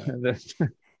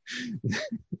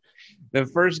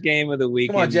game of the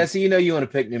weekend. Come on, Jesse, you want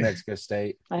to pick New Mexico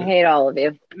State. I hate all of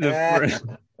you.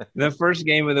 The first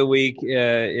game of the week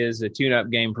is a tune-up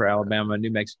game for Alabama.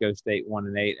 New Mexico State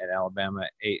 1-8 at Alabama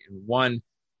 8-1,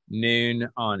 noon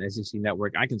on SEC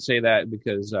Network. I can say that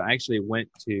because I actually went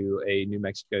to a New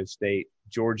Mexico State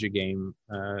Georgia game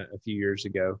a few years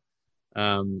ago,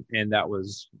 and that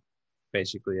was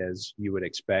basically as you would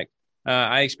expect.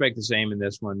 I expect the same in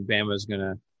this one. Bama's going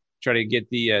to try to get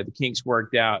the kinks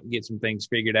worked out, get some things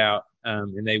figured out,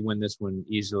 and they win this one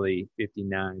easily,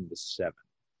 59-7.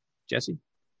 Jesse?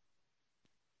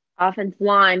 Offensive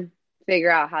line,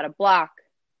 figure out how to block.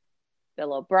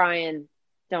 Bill O'Brien,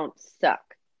 don't suck.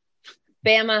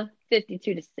 Bama,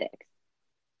 52-6.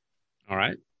 All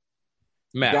right.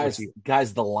 Matt,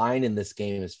 guys, the line in this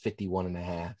game is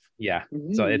 51.5. Yeah,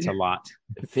 so it's a lot.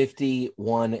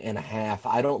 51.5.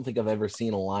 I don't think I've ever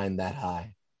seen a line that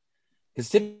high. Because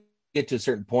typically you get to a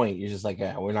certain point, you're just like,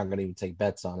 we're not going to even take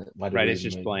bets on it. Right, it's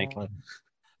just blank.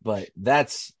 But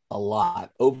that's a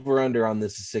lot. Over under on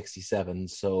this is 67.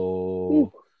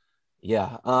 So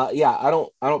yeah. I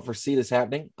don't foresee this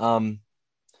happening. I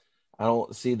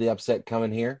don't see the upset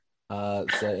coming here.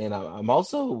 And I'm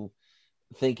also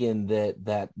thinking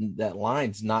that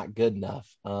line's not good enough.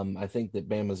 I think that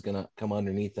Bama's going to come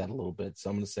underneath that a little bit. So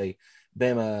I'm going to say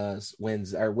Bama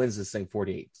wins this thing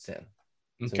 48-10. So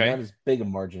not as big a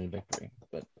margin of victory,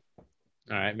 but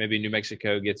all right, maybe New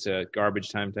Mexico gets a garbage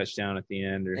time touchdown at the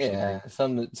end, or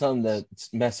something to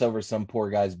mess over some poor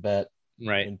guy's bet,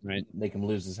 right, make him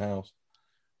lose his house,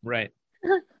 right.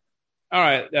 All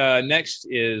right, next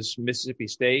is Mississippi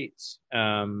State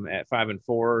at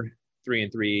 5-4,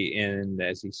 3-3 in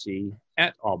the SEC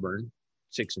at Auburn,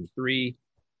 6-3,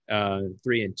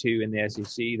 3-2 in the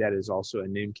SEC. That is also a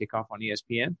noon kickoff on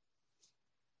ESPN.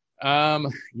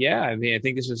 Yeah, I mean, I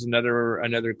think this is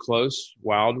another close,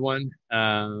 wild one.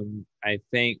 I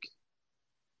think,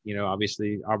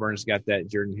 obviously Auburn's got that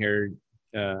Jordan Hare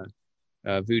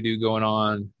voodoo going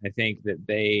on. I think that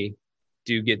they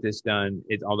do get this done,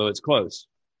 although it's close,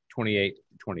 28-24.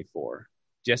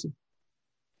 Jesse?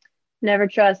 Never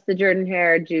trust the Jordan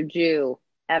Hare juju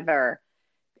ever.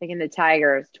 Taking the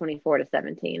Tigers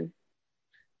 24-17.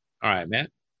 All right, Matt?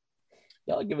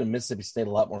 Y'all are giving Mississippi State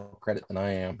a lot more credit than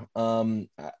I am.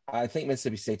 I think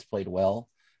Mississippi State's played well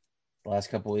the last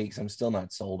couple of weeks. I'm still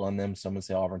not sold on them, so I'm going to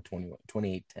say Auburn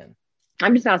 28-10.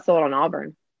 I'm just not sold on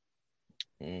Auburn.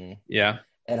 Yeah.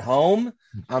 At home,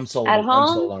 I'm sold. At home, I'm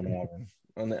sold on Auburn.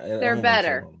 They're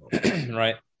better.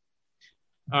 Right.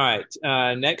 All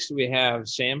right. Next, we have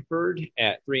Samford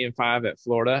at 3-5 at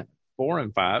Florida,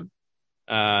 4-5.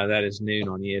 That is noon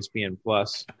on ESPN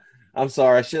Plus. I'm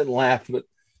sorry, I shouldn't laugh, but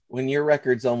when your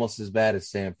record's almost as bad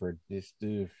as Samford,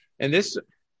 and this,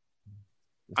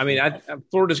 I mean,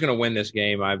 Florida's going to win this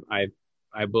game. I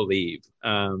believe,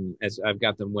 as I've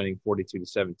got them winning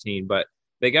 42-17, but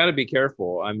they got to be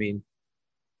careful. I mean,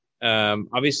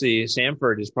 obviously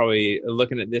Samford is probably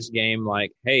looking at this game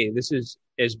like, hey, this is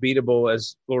as beatable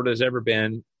as Florida's ever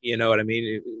been. You know what I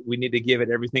mean? We need to give it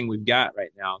everything we've got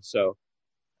right now. So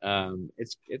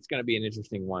it's going to be an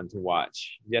interesting one to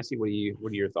watch. Jesse, what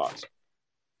are your thoughts?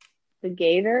 The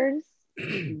Gators,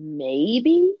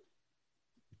 maybe.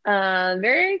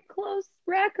 Very close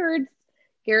records.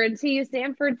 Guarantee you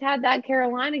Samford's had that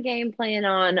Carolina game playing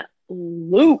on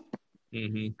loop.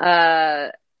 Mm-hmm.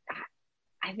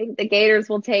 I think the Gators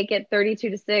will take it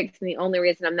 32-6, and the only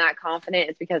reason I'm that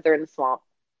confident is because they're in the swamp.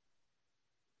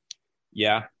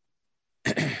 Yeah.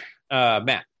 Matt.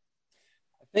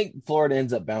 I think Florida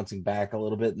ends up bouncing back a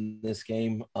little bit in this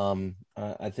game.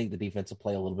 I think the defense will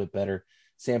play a little bit better.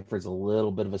 Samford's a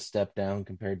little bit of a step down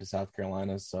compared to South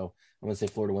Carolina, so I'm going to say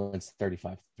Florida wins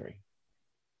 35-3.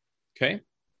 Okay.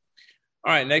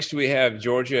 All right, next we have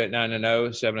Georgia at 9-0,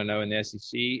 7-0 in the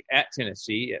SEC, at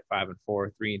Tennessee at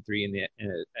 5-4, 3-3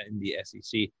 in the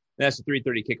SEC. And that's a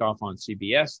 3:30 kickoff on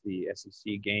CBS, the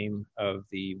SEC game of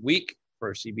the week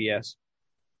for CBS.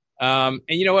 And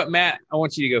you know what, Matt? I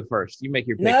want you to go first. You make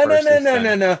your pick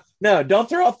first. No. Don't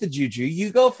throw off the juju.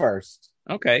 You go first.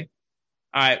 Okay.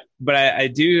 All right, but I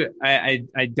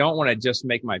don't want to just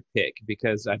make my pick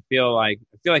because I feel like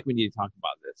we need to talk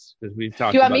about this because we've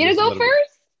talked. Do you want about me to go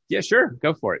first? Yeah, sure.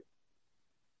 Go for it.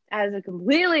 As a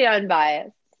completely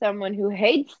unbiased, someone who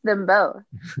hates them both,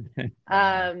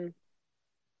 I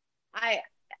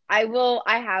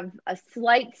have a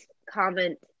slight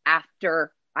comment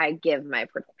after I give my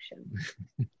prediction.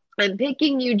 I'm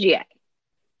picking UGA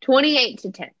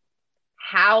 28-10.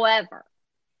 However,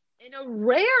 in a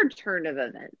rare turn of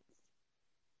events,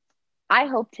 I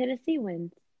hope Tennessee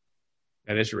wins.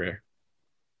 That is rare.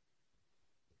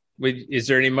 Is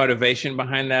there any motivation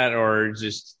behind that, or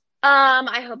just?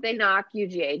 I hope they knock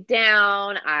UGA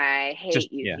down. I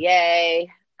hate UGA.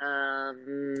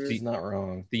 He's not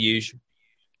wrong. The usual.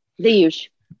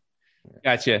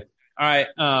 Gotcha. All right.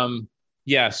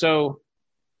 Yeah. So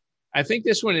I think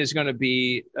this one is going to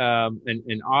be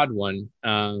an odd one.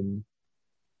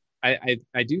 I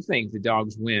do think the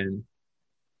Dogs win.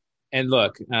 And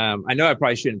look, I know I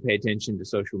probably shouldn't pay attention to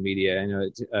social media. I know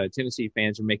Tennessee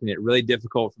fans are making it really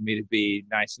difficult for me to be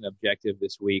nice and objective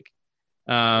this week.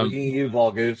 Looking at you,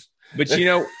 Ball Goose. But you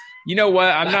know what?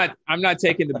 I'm not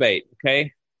taking the bait.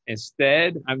 Okay.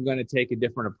 Instead, I'm going to take a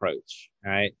different approach.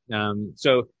 All right.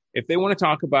 So if they want to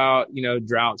talk about,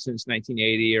 drought since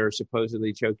 1980 or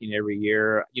supposedly choking every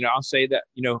year, I'll say that,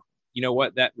 you know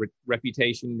what, that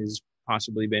reputation has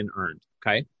possibly been earned.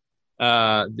 Okay.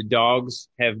 The Dogs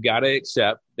have got to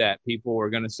accept that people are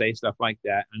going to say stuff like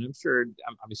that. And I'm sure,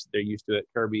 obviously, they're used to it.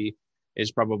 Kirby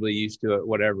is probably used to it,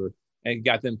 whatever. And it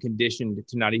got them conditioned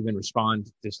to not even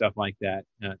respond to stuff like that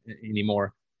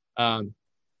anymore.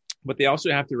 But they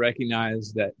also have to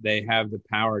recognize that they have the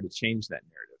power to change that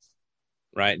narrative,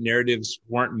 right? Narratives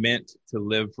weren't meant to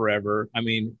live forever. I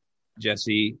mean,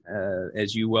 Jesse,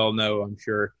 as you well know, I'm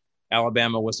sure,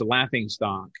 Alabama was a laughing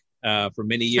stock for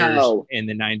many years in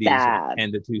the 90s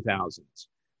and the 2000s.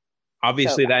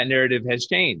 Obviously, that narrative has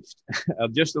changed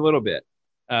just a little bit.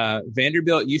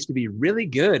 Vanderbilt used to be really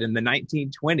good in the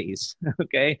 1920s.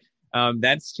 Okay.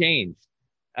 That's changed.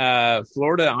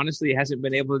 Florida honestly hasn't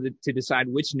been able to decide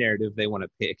which narrative they want to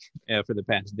pick for the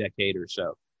past decade or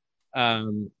so.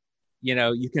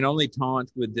 You can only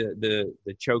taunt with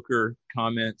the choker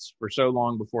comments for so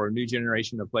long before a new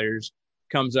generation of players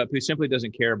comes up who simply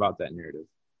doesn't care about that narrative.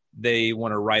 They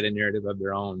want to write a narrative of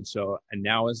their own. And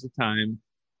now is the time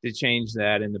to change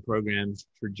that in the program's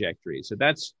trajectory. So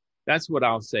that's what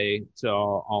I'll say to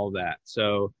all that.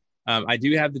 So I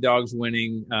do have the Dogs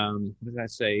winning. What did I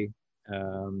say?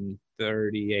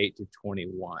 38-21.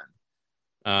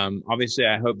 Obviously,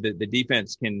 I hope that the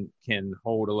defense can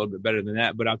hold a little bit better than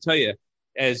that. But I'll tell you,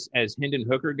 as Hendon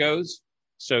Hooker goes,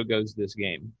 so goes this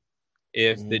game.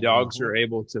 If the Dogs are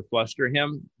able to fluster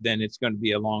him, then it's going to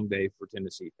be a long day for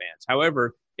Tennessee fans.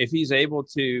 However, if he's able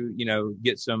to,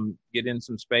 get in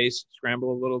some space,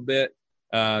 scramble a little bit,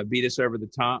 beat us over the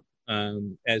top,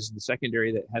 as the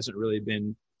secondary that hasn't really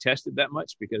been tested that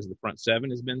much because the front seven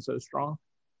has been so strong,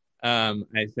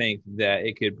 I think that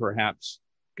it could perhaps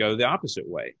go the opposite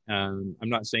way. I'm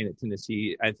not saying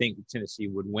that I think Tennessee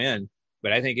would win,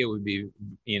 but I think it would be,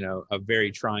 a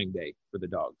very trying day for the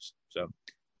Dogs. So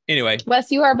anyway.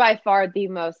 Wes, you are by far the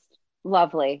most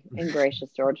lovely and gracious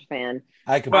Georgia fan.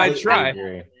 I try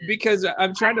agree. Because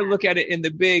I'm trying to look at it in the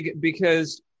big,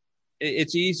 because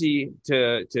it's easy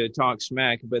to talk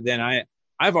smack, but then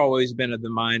I've always been of the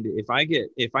mind,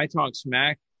 if I talk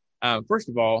smack, first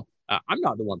of all, I'm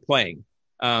not the one playing.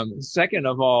 Second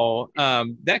of all,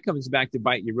 that comes back to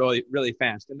bite you really, really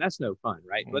fast, and that's no fun,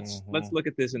 right? Let's look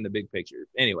at this in the big picture.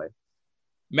 Anyway,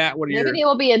 Matt, what are your? Maybe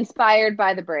will be inspired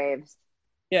by the Braves.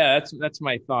 Yeah, that's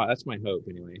my thought. That's my hope,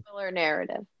 anyway. Similar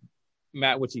narrative.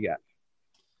 Matt, what you got?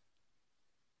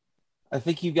 I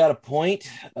think you got a point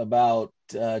about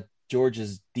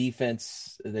Georgia's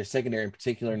defense, their secondary in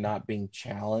particular, not being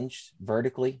challenged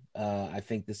vertically. I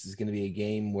think this is going to be a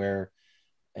game where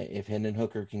if Hendon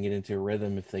Hooker can get into a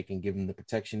rhythm, if they can give him the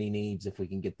protection he needs, if we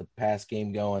can get the pass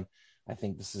game going, I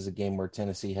think this is a game where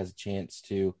Tennessee has a chance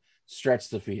to stretch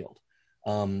the field.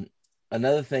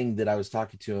 Another thing that I was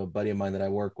talking to a buddy of mine that I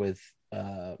work with,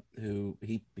 who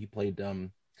he played,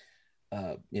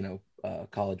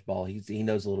 college ball. He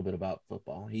knows a little bit about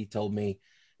football. He told me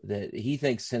that he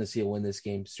thinks Tennessee will win this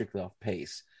game strictly off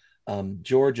pace.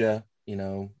 Georgia,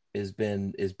 is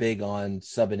big on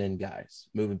subbing in guys,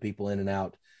 moving people in and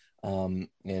out.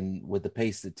 And with the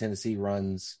pace that Tennessee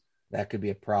runs, that could be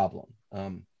a problem.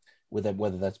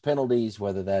 Whether that's penalties,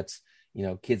 whether that's,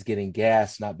 kids getting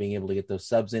gas, not being able to get those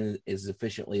subs in as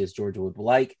efficiently as Georgia would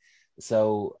like.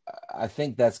 So I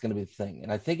think that's going to be the thing.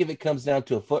 And I think if it comes down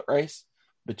to a foot race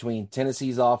between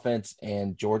Tennessee's offense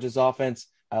and Georgia's offense,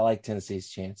 I like Tennessee's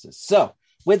chances. So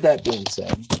with that being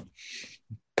said,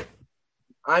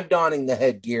 I'm donning the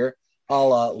headgear a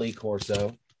la Lee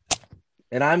Corso,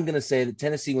 and I'm going to say that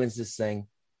Tennessee wins this thing,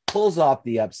 pulls off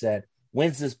the upset,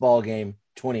 wins this ball game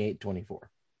 28-24.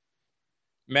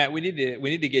 Matt, we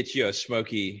need to get you a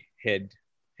smoky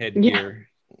headgear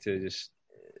to just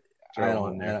throw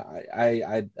on there.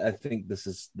 I think this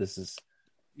is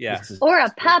or a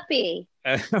puppy.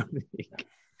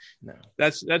 No,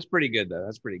 that's pretty good though.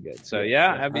 That's pretty good. So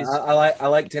yeah, I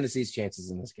like Tennessee's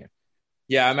chances in this game.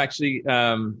 Yeah, I'm actually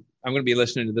I'm going to be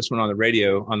listening to this one on the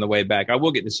radio on the way back. I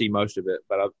will get to see most of it,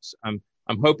 but I'm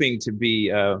hoping to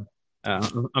be I'm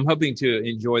hoping to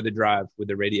enjoy the drive with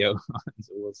the radio on.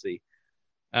 So we'll see.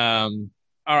 All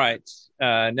right.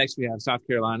 Next we have South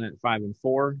Carolina at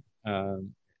 5-4,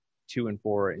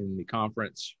 2-4 in the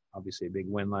conference. Obviously a big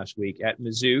win last week at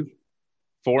Mizzou.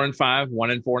 4-5,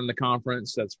 1-4 in the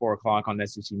conference. That's 4:00 on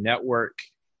SEC Network.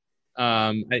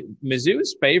 Mizzou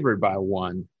is favored by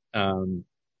 1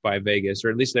 by Vegas, or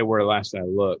at least they were last I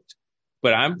looked.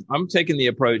 But I'm taking the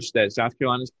approach that South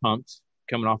Carolina's pumped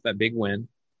coming off that big win.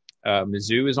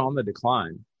 Mizzou is on the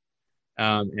decline.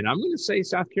 And I'm going to say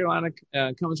South Carolina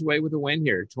comes away with a win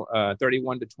here,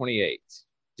 31-28.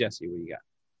 Jesse, what do you got?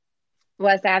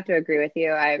 Wes, I have to agree with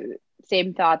you.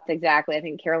 Same thoughts exactly. I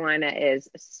think Carolina is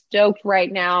stoked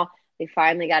right now. They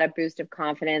finally got a boost of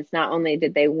confidence. Not only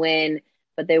did they win,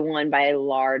 but they won by a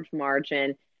large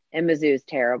margin. And Mizzou's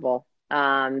terrible. So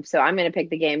I'm going to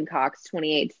pick the Gamecocks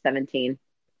 28-17.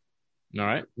 All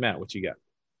right. Matt, what you got?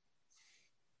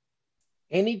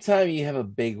 Anytime you have a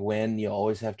big win, you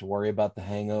always have to worry about the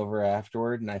hangover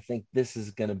afterward. And I think this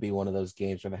is going to be one of those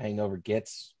games where the hangover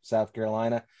gets South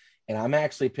Carolina. And I'm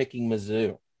actually picking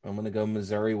Mizzou. I'm going to go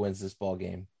Missouri wins this ball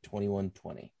game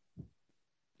 21-20.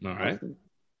 All right.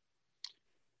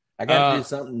 I got to do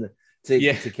something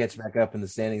to catch back up in the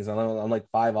standings. I'm like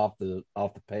 5 off the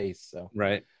pace. So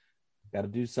right. Got to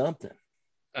do something.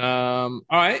 All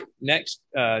right. Next,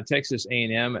 Texas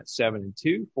A&M at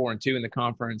 7-2, 4-2 in the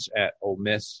conference at Ole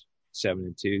Miss,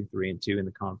 7-2, 3-2 in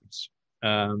the conference.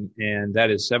 And that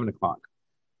is 7:00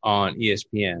 on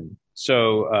ESPN.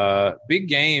 So, big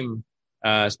game,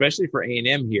 especially for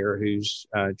A&M here, who's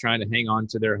trying to hang on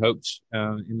to their hopes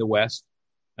in the West.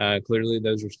 Clearly,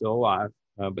 those are still alive,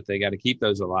 but they got to keep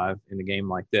those alive in a game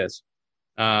like this.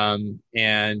 And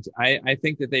I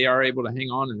think that they are able to hang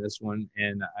on in this one,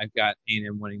 and I've got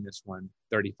A&M winning this one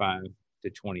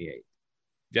 35-28.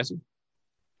 Jesse? If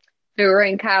we were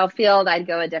in Kyle Field, I'd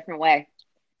go a different way,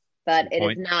 but it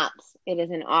is not. It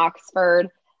is in Oxford.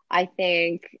 I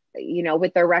think,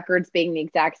 with their records being the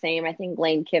exact same, I think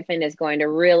Lane Kiffin is going to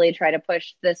really try to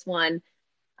push this one.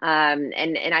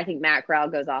 And I think Matt Corral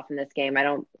goes off in this game.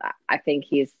 I think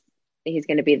he's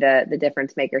going to be the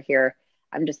difference maker here.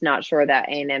 I'm just not sure that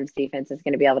A&M's defense is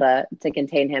going to be able to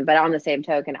contain him. But on the same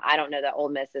token, I don't know that Ole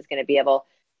Miss is going to be able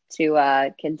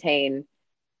to contain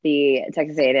the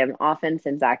Texas A&M offense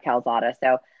and Zach Calzada.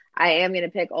 So I am going to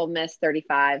pick Ole Miss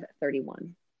 35-31.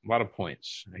 A lot of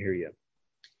points. I hear you.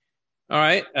 All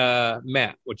right,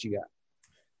 Matt, what you got?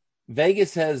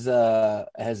 Vegas has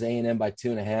A&M by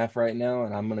 2.5 right now,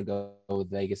 and I'm going to go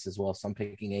with Vegas as well. So I'm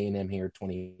picking A&M here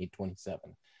 28-27.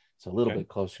 So a little bit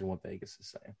closer to what Vegas is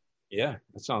saying. Yeah,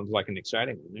 that sounds like an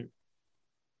exciting one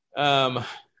there.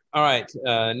 All right,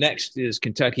 next is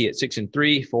Kentucky at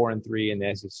 6-3, 4-3 in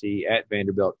the SEC at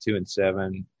Vanderbilt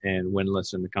 2-7 and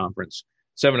winless in the conference.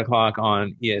 7:00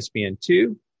 on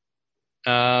ESPN2.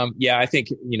 I think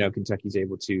Kentucky's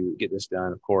able to get this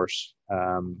done. Of course,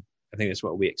 I think that's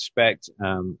what we expect.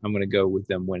 I'm going to go with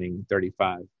them winning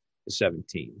 35-17.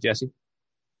 Jesse?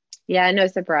 Yeah, no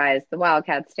surprise. The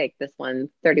Wildcats take this one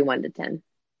 31-10.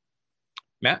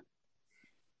 Matt?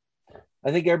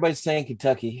 I think everybody's saying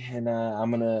Kentucky, and I'm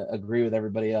going to agree with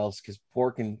everybody else because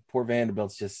poor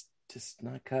Vanderbilt's just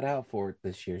not cut out for it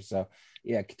this year. So,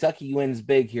 yeah, Kentucky wins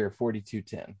big here,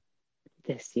 42-10.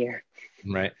 This year.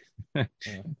 Right. Yeah,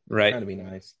 right. Trying to be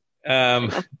nice. All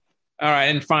All right,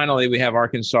 and finally we have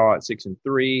Arkansas at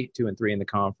 6-3, 2-3 in the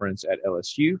conference at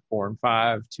LSU,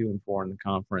 4-5, 2-4 in the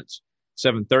conference.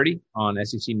 7:30 on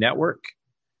SEC Network.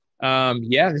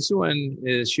 This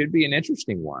one should be an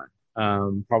interesting one.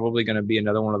 Probably going to be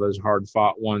another one of those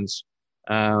hard-fought ones.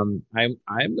 I'm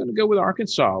going to go with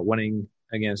Arkansas winning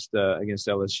against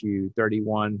LSU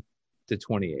 31-28.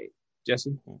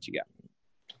 Jesse, what you got?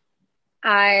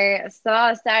 I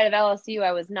saw a side of LSU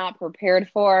I was not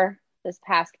prepared for this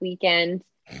past weekend.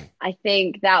 I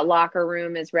think that locker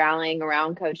room is rallying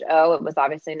around Coach O. It was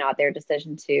obviously not their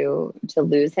decision to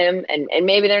lose him, and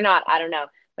maybe they're not. I don't know,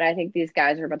 but I think these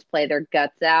guys are about to play their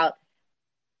guts out,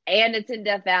 and it's in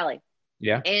Death Valley.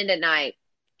 Yeah, and at night.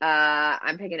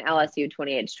 I'm picking LSU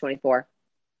 28-24.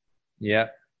 Yeah,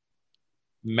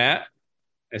 Matt,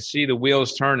 I see the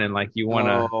wheels turning. Like you want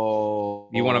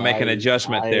to make an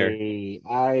adjustment there.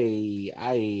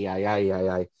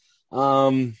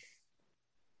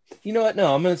 You know what?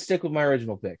 No, I'm going to stick with my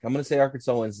original pick. I'm going to say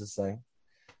Arkansas wins this thing.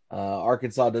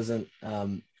 Arkansas has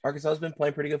been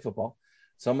playing pretty good football.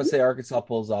 So I'm going to say Arkansas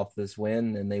pulls off this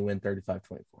win, and they win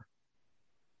 35-24.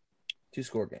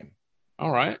 2-score game.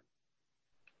 All right.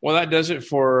 Well, that does it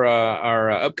for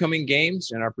our upcoming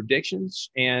games and our predictions.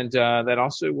 And that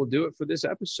also will do it for this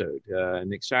episode.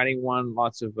 An exciting one,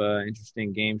 lots of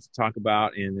interesting games to talk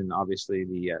about, and then obviously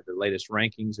the latest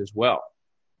rankings as well.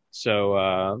 So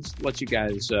let's let you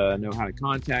guys know how to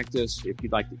contact us. If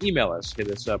you'd like to email us, hit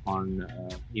us up on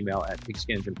email at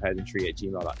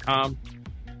pigskinsandpageantry@gmail.com.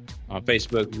 On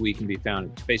Facebook, we can be found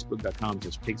at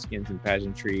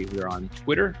facebook.com/pigskinsandpageantry. We're on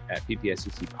Twitter at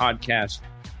PPSCC Podcast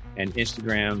and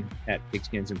Instagram at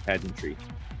pigskinsandpageantry.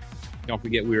 Don't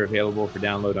forget we are available for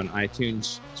download on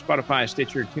iTunes, Spotify,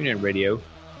 Stitcher, TuneIn Radio,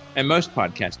 and most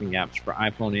podcasting apps for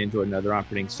iPhone, Android, and other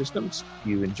operating systems. If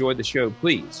you enjoyed the show,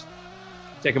 please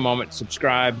take a moment to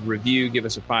subscribe, review, give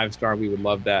us a 5-star. We would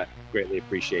love that. Greatly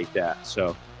appreciate that.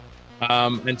 So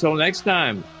until next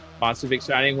time, lots of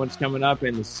exciting ones coming up,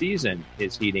 and the season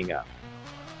is heating up.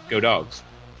 Go Dogs.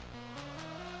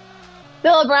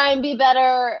 Bill O'Brien, be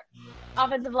better.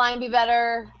 Offensive line, be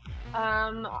better.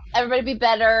 Everybody be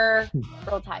better.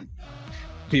 Roll Tide.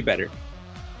 Be better.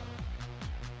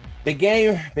 Big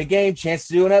game. Chance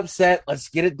to do an upset. Let's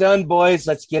get it done, boys.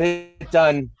 Let's get it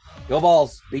done. Go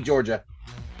Vols. Beat Georgia.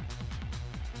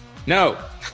 No.